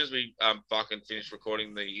much as soon as we fucking finished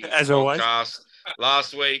recording the podcast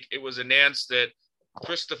last week, it was announced that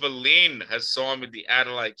Christopher Lynn has signed with the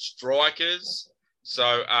Adelaide Strikers.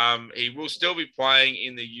 So he will still be playing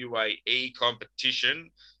in the UAE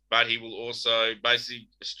competition, but he will also basically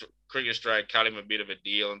Cricket Australia cut him a bit of a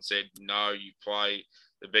deal and said, no, you play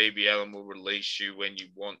the BBL and we'll release you when you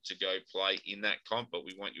want to go play in that comp, but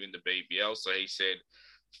we want you in the BBL. So he said,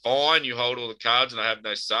 fine, you hold all the cards and I have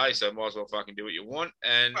no say, so might as well fucking do what you want.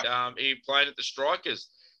 And he played at the Strikers.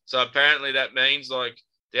 So apparently that means like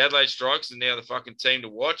the Adelaide Strikers are now the fucking team to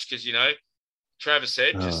watch because, you know, Travis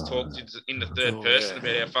Head just talked in the third person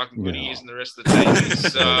about how fucking good he is and the rest of the team.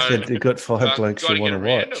 So they've got 5 blokes you want to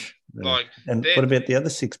watch. Like, and what about the other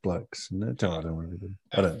 6 blokes? No, I don't want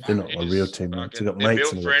to. They're not a real team. They've got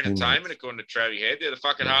mates. They're built for entertainment, according to Travie Head. They're the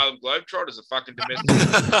fucking Harlem Globetrotters of fucking domestic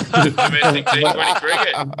T20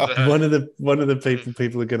 cricket. So. One of the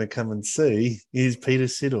people are going to come and see is Peter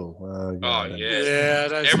Siddle.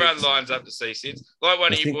 Everyone lines up to see Sids. Like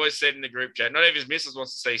one of you boys said in the group chat, not even his missus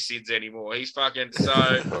wants to see Sids anymore. He's fucking so.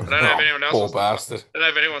 I don't know if anyone else. Poor bastard. I don't know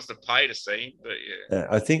if anyone wants to pay to see him, but yeah.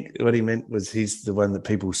 I think what he meant was he's the one that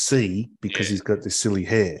people see because he's got this silly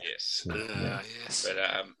hair. Yes. So, yes.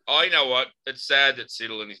 But you know what? It's sad that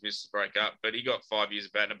Siddle and his missus break up, but he got 5 years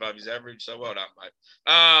of batting above his average, so well done, mate.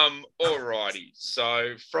 Alrighty.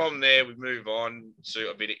 So from there, we move on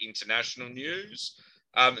to a bit of international news.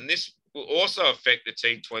 And this will also affect the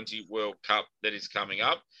T20 World Cup that is coming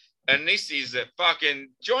up. And this is that fucking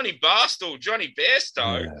Johnny Barstool, Johnny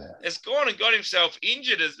Bairstow, has gone and got himself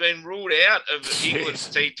injured, has been ruled out of England's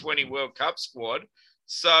T20 World Cup squad.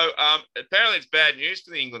 So apparently it's bad news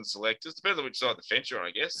for the England selectors. Depends on which side of the fence you're on,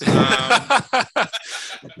 I guess.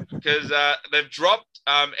 Because they've dropped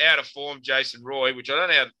out of form Jason Roy, which I don't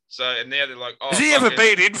know how. So, and now they're like, has he ever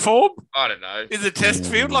been in form? I don't know. In the test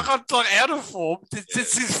field? Like, I'm like out of form. It's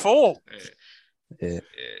his form. Yeah.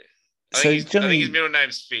 I think his middle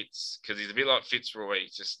name's Fitz because he's a bit like Fitzroy.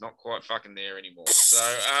 He's just not quite fucking there anymore.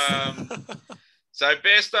 So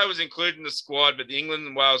Bairstow was included in the squad, but the England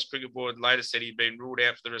and Wales Cricket Board later said he'd been ruled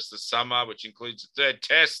out for the rest of the summer, which includes the third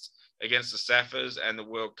test against the Saffers and the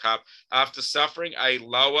World Cup after suffering a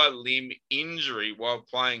lower limb injury while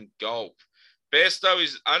playing golf. Bairstow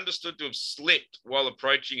is understood to have slipped while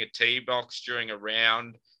approaching a tee box during a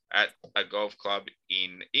round at a golf club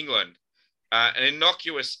in England. An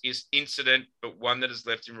innocuous incident, but one that has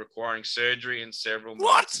left him requiring surgery and several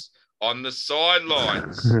months on the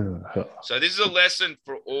sidelines. So this is a lesson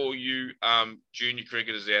for all you junior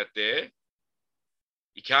cricketers out there.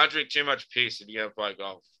 You can't drink too much piss if you're going to play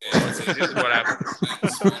golf. This is what happens.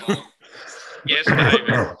 Yes, David.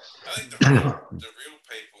 I think the real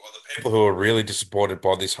people, or the people who are really disappointed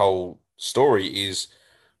by this whole story is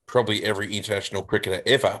probably every international cricketer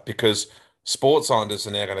ever, because sports scientists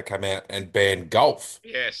are now going to come out and ban golf.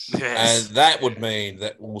 Yes. And that would mean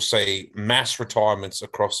that we'll see mass retirements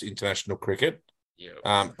across international cricket.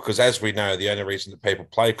 Yep. Because as we know, the only reason that people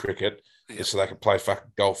play cricket is so they can play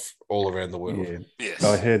fucking golf all around the world. Yeah. Yes.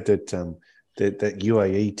 I heard that that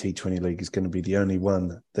UAE T20 league is going to be the only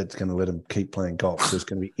one that's going to let them keep playing golf. So it's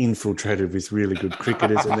going to be infiltrated with really good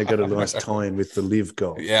cricketers, and they've got a nice tie-in with the live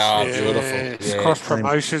golf. Yeah, beautiful. It's cross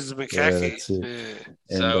promotions, Makaki. Yeah, that's it.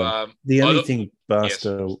 And So the only thing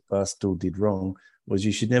Barstool did wrong was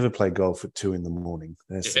you should never play golf at 2 a.m.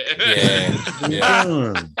 That's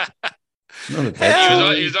Yeah.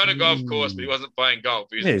 He was on a golf course, but he wasn't playing golf.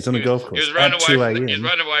 He's on a golf course. He was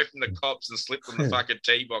running away from the cops and slipped on the fucking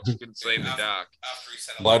tee box. You couldn't see in the dark.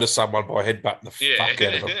 Blow to someone by headbutting the fuck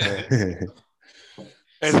out of them.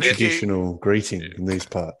 Traditional greeting in these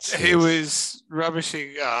parts. He was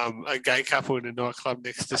rubbishing a gay couple in a nightclub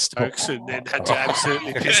next to Stokes, and then had to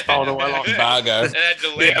absolutely piss bowl away like embargo.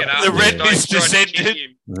 The red mist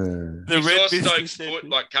descended. The red Stokes' foot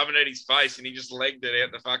like coming at his face, and he just legged it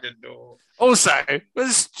out the fucking door. Also,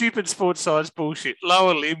 this stupid sports science bullshit.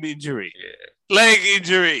 Lower limb injury, leg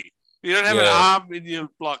injury. You don't have an arm in your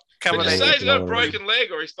coming out. Say he's got a broken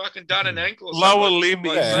leg or he's fucking done an ankle or something. Lower limb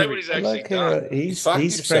injury. Say what he's actually done.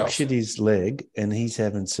 He's fractured his leg and he's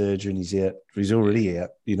having surgery and he's out. He's already out,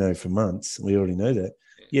 for months. We already know that.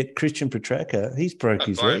 Yet Christian Petracca, he's broke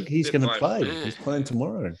his leg. He's going to play. Yeah. He's playing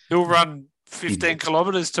tomorrow. He'll run 15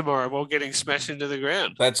 kilometres tomorrow while getting smashed into the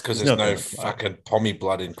ground. That's because there's no fucking pommy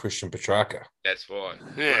blood in Christian Petracca. That's why.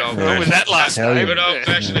 Yeah. What was that last name? Good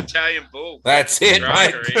old-fashioned Italian bull. That's it,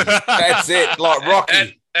 mate. That's it. Like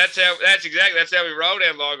Rocky. That's how we roll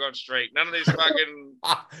down Lygon Street. None of these fucking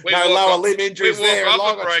lower limb injuries there. We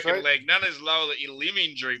walk off a broken leg. None of this lower limb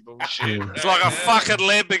injury bullshit. It's like a fucking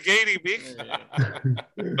Lamborghini,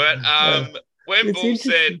 Mick. But when Bull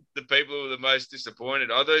said the people who were the most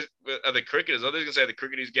disappointed are the cricketers. I was going to say the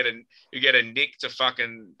cricketers who get a nick to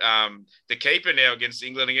fucking the keeper now against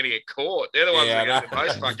England are going to get caught. They're the ones that get the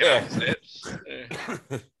most fucking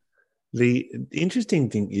upset. The interesting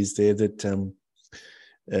thing is there that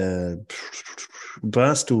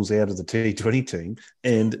Barstool's out of the T20 team,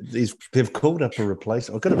 and they've called up a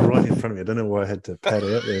replacement. I've got it right in front of me. I don't know why I had to pad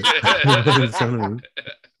out there. In front of me.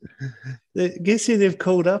 Guess who they've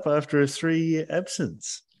called up after a 3-year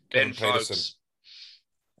absence? Ben Peterson.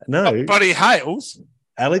 No. Buddy Hales.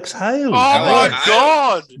 Alex Hales. Oh, my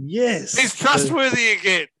God. Yes. He's trustworthy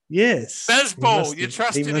again. Yes. Bazball, you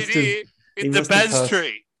trusted it here in the Baz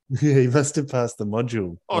tree. Yeah, he must have passed the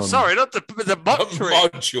module. Sorry, not the mot tree.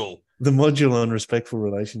 Module. The module on respectful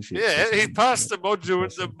relationships. Yeah, he passed the module in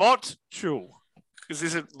the module. Because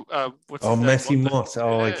isn't Matthew Mott.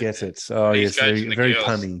 Oh, yeah. I get it. Oh, yes, very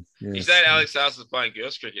punny. Yes. You said Alex Hales is playing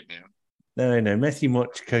girls cricket now. No. Matthew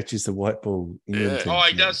Mott coaches the white ball England team. Oh,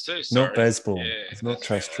 he does too. Sorry. Not Bazball. Yeah, it's not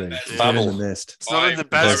trash tree. It's bubble in the nest. It's not in the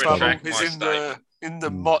Baz bubble. It's in the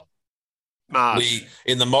Mott marsh.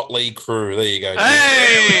 In the Motley crew. There you go.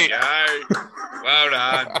 Hey! There you go. Well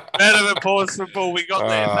done. Round of applause for Bull. We got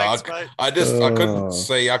there. Thanks,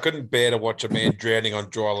 mate. I couldn't bear to watch a man drowning on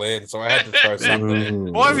dry land, so I had to throw something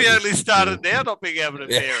in. Why have you only started now not being able to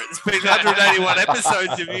bear it? It's been 181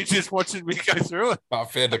 episodes of you just watching me go through it. I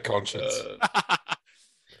fed the conscience.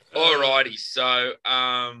 Alrighty, so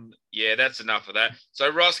that's enough of that. So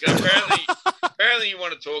Roscoe, apparently you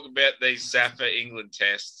want to talk about these Safa England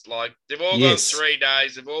tests. Like they've all gone 3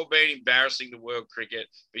 days, they've all been embarrassing to world cricket,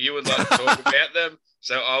 but you would like to talk about them.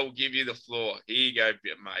 So I'll give you the floor. Here you go,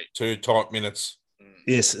 mate. 2 tight minutes.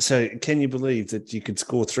 Yes. So can you believe that you could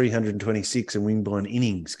score 326 and win by an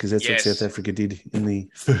innings? Because that's what South Africa did in the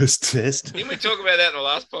first test. Didn't we talk about that in the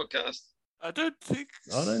last podcast? I don't think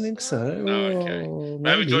so. No, okay.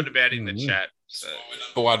 Maybe we talked about it in the chat. So.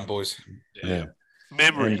 For one, boys. Yeah.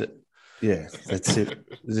 Memory. And, that's it.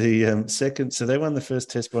 The second, so they won the first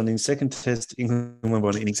test by an innings. Second test, England won by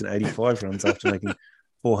an innings and 85 runs after making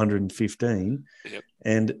 415. Yep.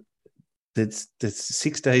 And that's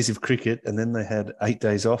 6 days of cricket, and then they had 8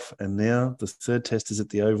 days off, and now the third test is at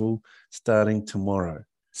the Oval starting tomorrow.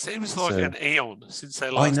 Seems like an eon since they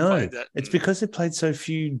last played that. It's because they played so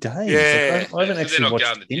few days. Yeah. I haven't actually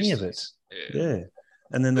watched any of it. Yeah.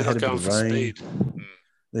 And then they had a bit of rain.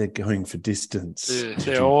 They're going for distance. Yeah.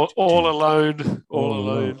 They're all alone. All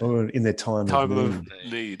alone. In their time of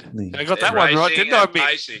need. I got that one right, didn't I,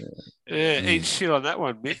 Mick? Yeah, eat shit on that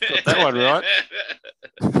one, Mick. Got that one right.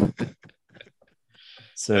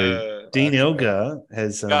 So Dean Elgar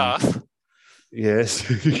has... Yes,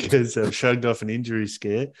 because shrugged off an injury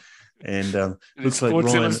scare, and looks like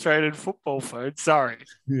Sports Illustrated football phone. Sorry,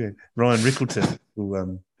 Ryan Rickleton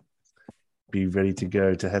will be ready to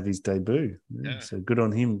go to have his debut. Yeah. So good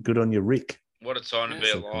on him. Good on you, Rick. What a time to be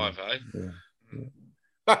alive, eh?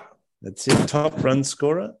 Yeah. That's it. Top run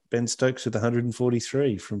scorer Ben Stokes with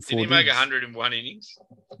 143 from 4. Did he make 101 innings?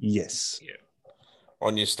 Yes. Yeah.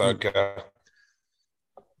 On your Stoker.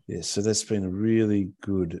 Yeah, so that's been really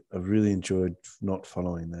good. I've really enjoyed not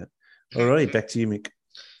following that. All right, back to you, Mick.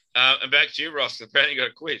 And back to you, Ross. Apparently, you got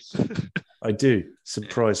a quiz. I do.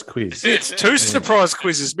 Surprise quiz. It's two surprise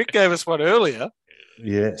quizzes. Mick gave us one earlier.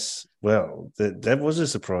 Yes. Well, that was a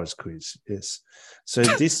surprise quiz. Yes. So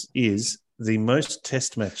this is the most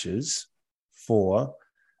test matches for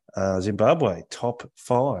Zimbabwe, top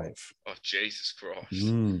 5. Oh, Jesus Christ.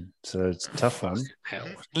 So it's a tough one. Hell,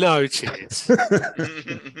 no chance. Do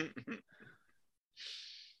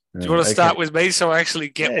you want to start with me so I actually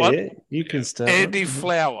get one? Yeah, you can start. Andy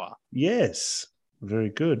Flower. Yes. Very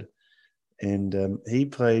good. And he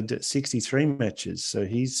played 63 matches. So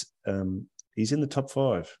he's in the top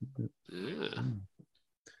 5. Yeah.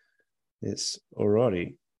 Yes. All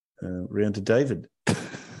righty. Round to David.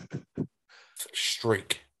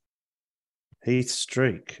 Streak. Heath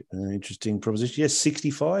Streak. Interesting proposition. Yes,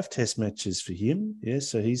 65 test matches for him. Yes,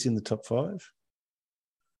 so he's in the top 5.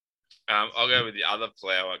 I'll go with the other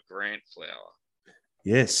Flower, Grant Flower.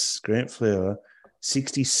 Yes, Grant Flower,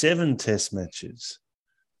 67 test matches.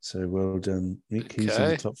 So well done, Mick. He's in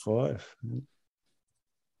the top 5.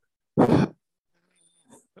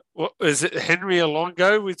 What is it? Henry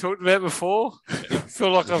Alongo we talked about before. I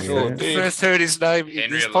feel like I've first heard his name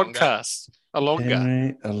in this podcast. Alonga.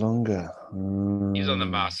 Henry Alonga. He's on the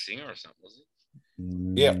Masked Singer or something, was he?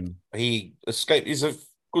 Yeah, he escaped. It's a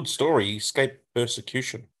good story. He escaped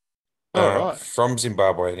persecution from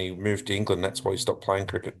Zimbabwe, and he moved to England. That's why he stopped playing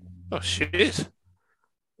cricket. Oh shit!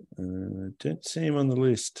 Don't see him on the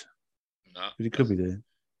list. No, but he could be there.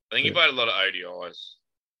 I think he played a lot of ODIs.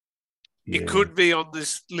 He could be on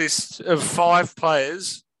this list of 5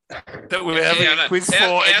 players that we're having a quiz for,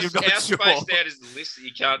 and you're not sure. Spaced out is the list that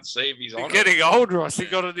you can't see if he's on. You're getting older. I think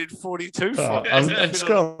he got it in 42. I'm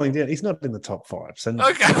scrolling down. He's not in the top 5. So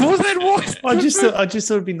okay, well then what? I just thought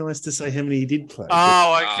it'd be nice to say how many he did play.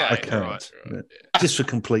 Oh, okay. I can't. Right. Just for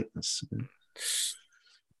completeness.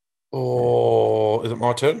 Or is it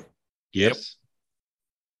my turn? Yep.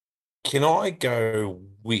 Can I go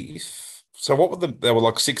with? So what were there were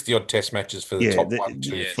like 60-odd test matches for the top 1,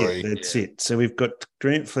 2, 3. That's it. So we've got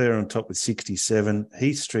Grant Flower on top with 67,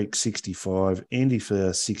 Heath Streak 65, Andy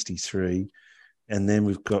Flower 63, and then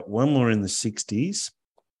we've got one more in the 60s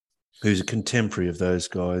who's a contemporary of those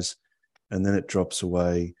guys, and then it drops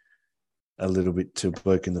away a little bit to a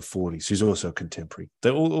bloke in the 40s who's also a contemporary.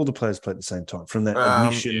 All the players played at the same time from that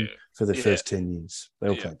admission for the first 10 years. They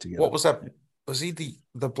all played together. What was that? Was he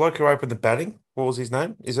the bloke who opened the batting? What was his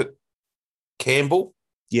name? Is it Campbell?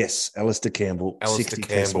 Yes, Alistair Campbell. 60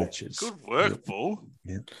 test matches. Good work, Bull.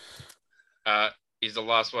 Yeah. Is the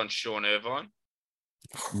last one Sean Irvine?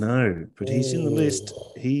 No, but he's in the list.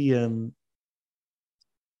 He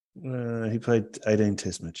played 18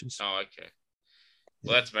 test matches. Oh, okay.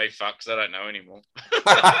 Well, that's me, fuck, because I don't know anymore.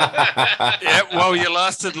 Yeah, well, you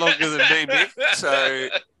lasted longer than me, Mick. So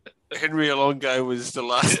Henry Alongo was the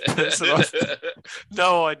last person.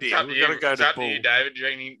 No idea. We've got to go to Bull. You, David. Do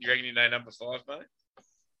you reckon you know number 5, mate?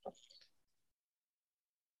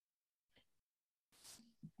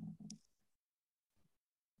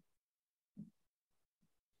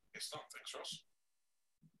 It's not. Thanks, Ross.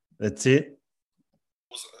 That's it.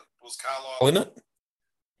 Was Carlisle in it?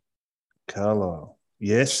 Carlisle.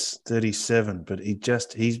 Yes, 37, but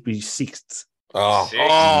he's be 6th. Oh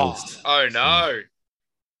no.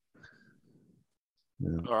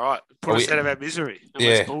 Yeah. All right. Put us out of our misery.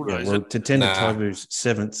 Well, Tatenda Taibu's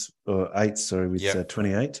 7th or 8th, sorry, with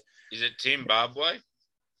 28. Is it Tim Barbway?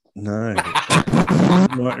 No.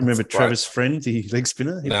 You might remember Travis Friend, the leg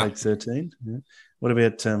spinner. He played 13. Yeah. What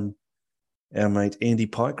about our mate Andy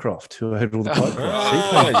Pycroft, who had all the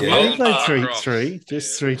Pycrofts? He played three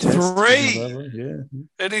tests. 3? Yeah.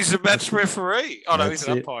 And he's a match referee. Oh, no, he's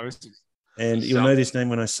an umpire. And you'll know this name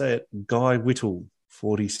when I say it, Guy Whittle,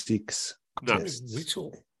 46. No.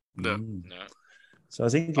 Whittle. No. So I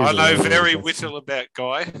think I know very little about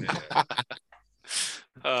Guy.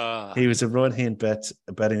 He was a right-hand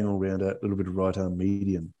batting all-rounder, a little bit of right-arm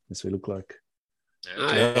medium. That's what he looked like.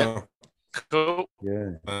 Yeah. Cool.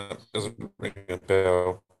 Yeah. Doesn't ring a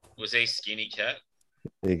bell. Was he skinny cat?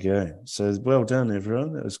 There you go. So well done,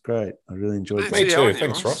 everyone. That was great. I really enjoyed it. Me too.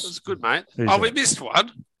 Thanks, Ross. That's good, mate. Who's we that? missed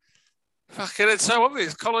one. Fucking, it's so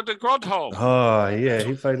obvious. Colin de Grandholt. Oh, yeah.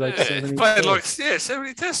 He played like 70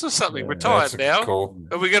 70 tests or something. Retired now. Cool.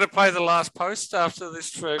 Are we going to play the last post after this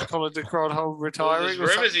for Colin de Grandholt retiring?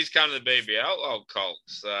 There's rumours he's come to the BBL, old Colt.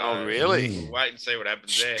 So really? we'll wait and see what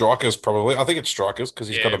happens there. Strikers, probably. I think it's strikers because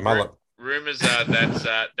he's got a mullet. Rumors are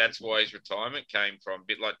that's why his retirement came from. A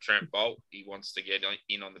bit like Trent Bolt, he wants to get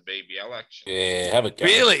in on the BBL action. Yeah, have a go.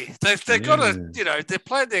 Really? They've got to, they're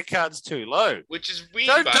playing their cards too low. Which is weird.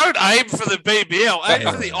 Don't aim for the BBL. Aim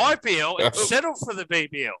for the IPL and settle for the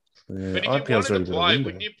BBL. Yeah, but if you wanted to play,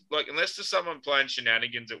 wouldn't you, unless there's someone playing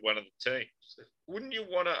shenanigans at one of the teams, wouldn't you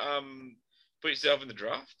want to put yourself in the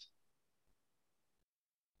draft?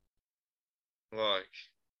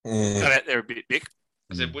 Cut out there a bit, Nick.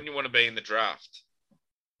 I said, wouldn't you want to be in the draft?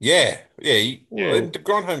 Yeah.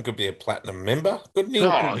 Gronholm could be a platinum member, couldn't he?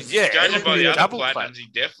 Oh, yeah. Judging by the other platinums, platinum. he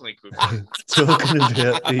definitely could. Talking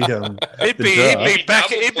about the He'd be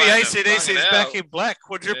ACDC's back in black,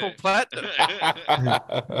 quadruple platinum.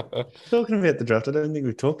 Talking about the draft, I don't think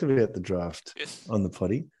we've talked about the draft on the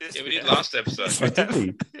potty. Yes, we did last episode. Oh, did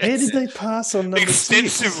we? How did they pass on number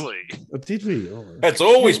extensively? 6? Or did we? That's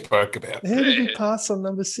all we spoke about. How did we pass on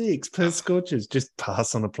number 6? Per Scorchers, just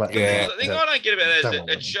pass on a platinum. Yeah. The thing I don't get about that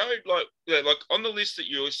is it showed like on the list that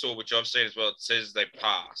you saw, which I've seen as well, it says they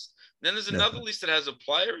passed. And then there's another list that has a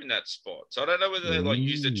player in that spot. So I don't know whether they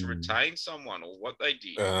used it to retain someone or what they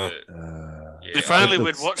did. If only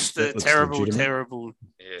we'd watched the terrible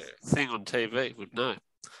thing on TV, we'd know.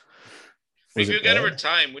 If you were going to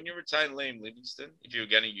retain, wouldn't you retain Liam Livingston? If you were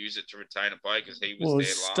going to use it to retain a player because he was there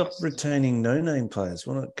last. Stop retaining no-name players.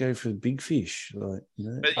 Why not go for the big fish? But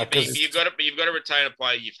you've got to retain a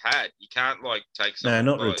player you've had. You can't take someone.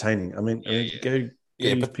 No, not retaining. I mean, go.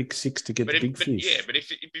 Yeah, but pick 6 to get the big fish. Yeah, but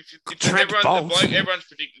if everyone's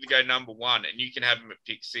predicted to go number 1 and you can have him at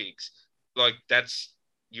pick 6,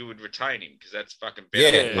 you would retain him because that's fucking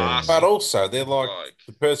better. Yeah, but also they're like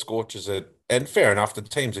the Perth Scorchers are, and fair enough, the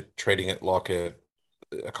teams are treating it like a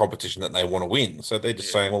competition that they want to win. So they're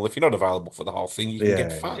just saying, well, if you're not available for the whole thing, you can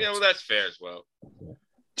get fucked. Yeah, well, that's fair as well.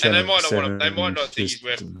 And they might not think he's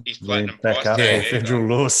worth his platinum price. Federal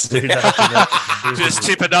lawsuit. Just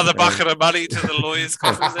tip another bucket of money to the lawyers'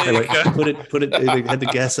 coffers. There you go. Put it. They had the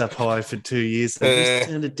gas up high for 2 years. They just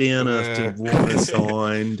turned it down after Warner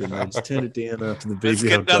signed, and they just turned it down after the BBL. Let's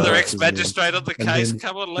get another ex-magistrate on the case.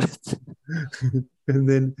 Come on, let's. And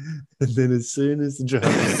then as soon as the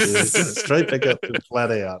draft, straight back up to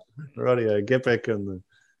flat out. Rightio, get back on the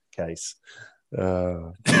case.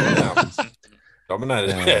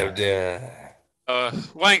 Dominated.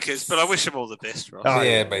 Wankers, but I wish them all the best, Ross.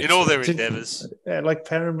 In all their endeavours. Like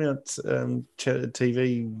Paramount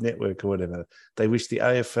TV network or whatever, they wish the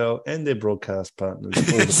AFL and their broadcast partners all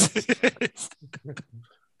the best.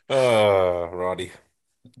 Righty.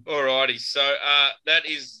 Alrighty, so that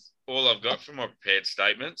is all I've got from my prepared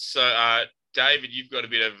statements. So, David, you've got a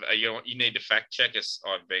bit of you need to fact check us,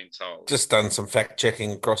 I've been told. Just done some fact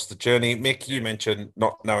checking across the journey. Mick, you mentioned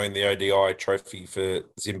not knowing the ODI trophy for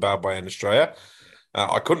Zimbabwe and Australia.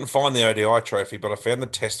 I couldn't find the ODI trophy, but I found the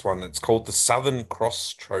test one. It's called the Southern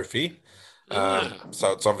Cross Trophy.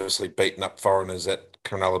 So it's obviously beaten up foreigners at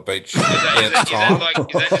Cronulla Beach. Is that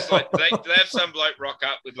just like do they have some bloke rock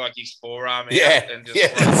up with his forearm out and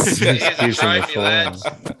just here's a trophy, lads.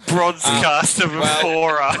 Bronze cast of a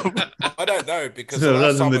forearm. I don't know because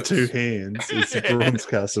other than the 2 hands, it's a bronze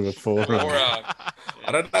cast of a forearm.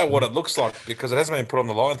 I don't know what it looks like because it hasn't been put on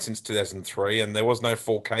the line since 2003 and there was no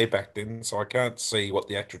 4K back then, so I can't see what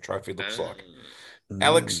the actual trophy looks like.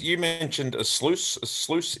 Alex, you mentioned a sluice. A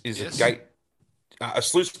sluice is a gate. A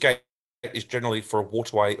sluice gate is generally for a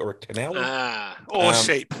waterway or a canal. Or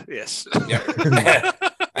sheep, yes. Yeah.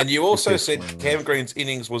 And you also said Cam Green's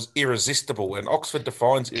innings was irresistible, and Oxford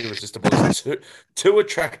defines irresistible as too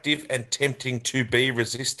attractive and tempting to be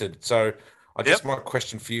resisted. So I guess my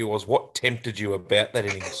question for you was, what tempted you about that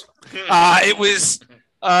innings? It was...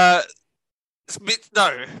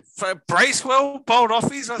 Bracewell bowled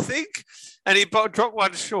offies, I think, and he dropped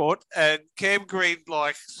one short, and Cam Green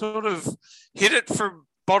sort of hit it from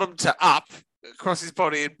bottom to up across his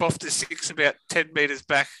body and boffed a 6 about 10 metres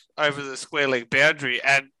back over the square leg boundary,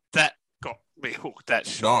 and that got me hooked. That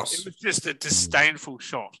shot, It was just a disdainful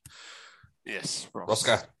shot. Yes, Ross.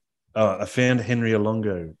 Roscoe. I found Henry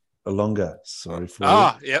Alonga. Sorry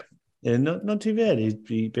for yep. Yeah, not too bad. He'd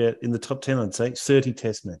be about in the top 10, I'd say. 30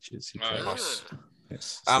 test matches. Nice.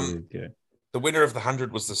 Yes. So the winner of the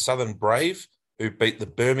 100 was the Southern Brave, who beat the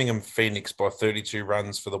Birmingham Phoenix by 32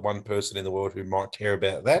 runs for the one person in the world who might care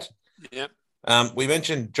about that. Yep. We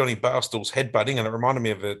mentioned Johnny Barstow's headbutting, and it reminded me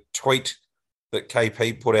of a tweet that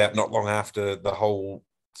KP put out not long after the whole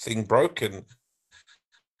thing broke, and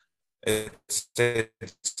it said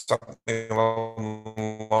something along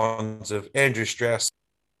the lines of Andrew Strauss.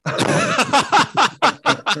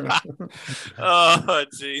 Oh,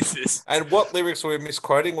 Jesus. And what lyrics were we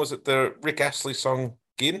misquoting? Was it the Rick Astley song,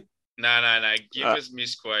 Gin? No. Give us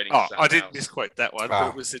misquoting. I didn't else. misquote that one, but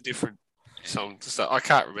it was a different song. So I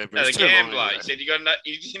can't remember. No, the It's too long gambler. ago. He said you got to know.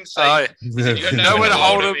 He didn't say. He said you got to know when to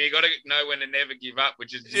hold him. You got to know when to never give up,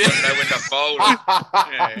 which is you got to know when to fold him.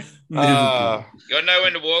 Yeah. You got to know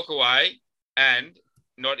when to walk away, and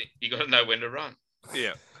you got to know when to run.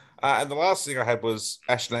 Yeah. And the last thing I had was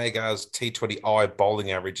Ashton Agar's T20I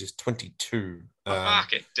bowling average is 22.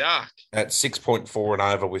 Market duck. At 6.4 and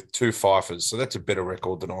over with 2 fifers. So that's a better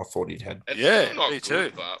record than I thought he'd had. It's not me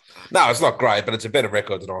good, too. No, it's not great, but it's a better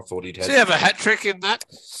record than I thought he'd had. Does he have a hat trick in that?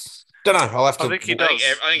 Don't know. I'll have to. I think he does.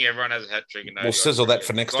 I think everyone has a hat trick. We'll sizzle that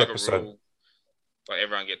for next episode. Like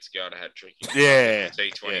everyone gets to go at a hat trick. Yeah.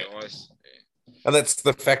 T20 Ice. Yeah. And that's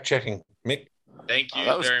the fact checking, Mick. Thank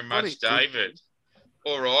you very much, David.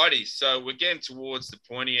 Alrighty, so we're getting towards the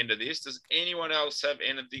pointy end of this. Does anyone else have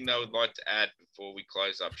anything they would like to add before we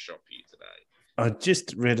close up shop here today? I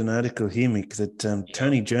just read an article here, Mick, that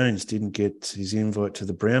Tony Jones didn't get his invite to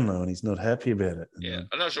the Brownlow and he's not happy about it. Yeah,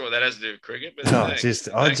 I'm not sure what that has to do with cricket, but thanks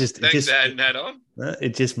for adding that on.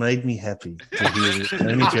 It just made me happy to hear that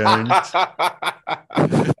Tony Jones.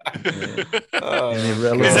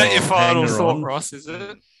 Is that your final thought, Ross? Is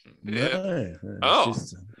it? No.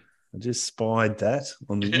 I just spied that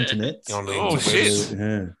on the internet. Oh, shit.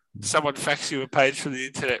 Yeah. Someone faxed you a page from the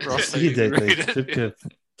internet, Ross. So they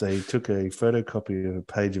took a photocopy of a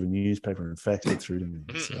page of a newspaper and faxed it through to me.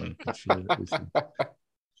 So I shared it with you.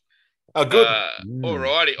 Oh, good. All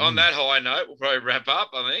righty. On that high note, we'll probably wrap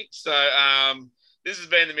up, I think. So, this has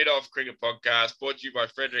been the Mid-Off Cricket Podcast, brought to you by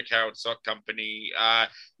Frederick Howard Sock Company.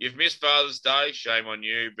 You've missed Father's Day, shame on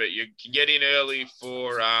you, but you can get in early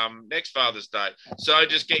for next Father's Day. So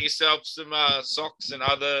just get yourself some socks and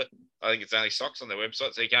other, I think it's only socks on their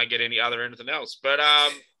website, so you can't get anything else. But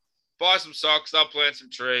buy some socks, they'll plant some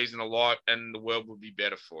trees and a lot, and the world will be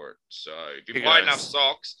better for it. So if you buy enough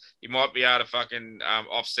socks, you might be able to fucking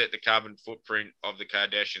offset the carbon footprint of the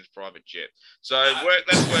Kardashians' private jet. So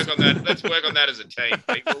let's work on that. Let's work on that as a team,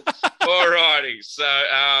 people. Alrighty. So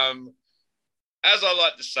as I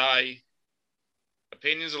like to say,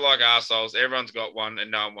 opinions are like arseholes. Everyone's got one, and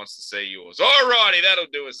no one wants to see yours. Alrighty, that'll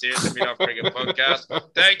do us here at the Mid-Off Cricket Podcast.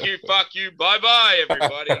 Thank you. Fuck you. Bye-bye,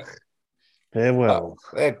 everybody. Farewell.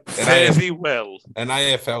 Farewell. An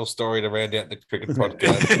AFL story to round out the cricket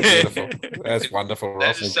podcast. Beautiful. That's wonderful,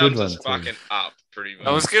 Ross. That just sums us fucking up, pretty much.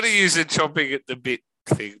 I was going to use a chomping at the bit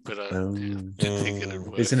thing, but I didn't think it would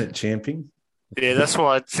work. Isn't it champing? Yeah, that's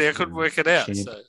why I couldn't work it out. So.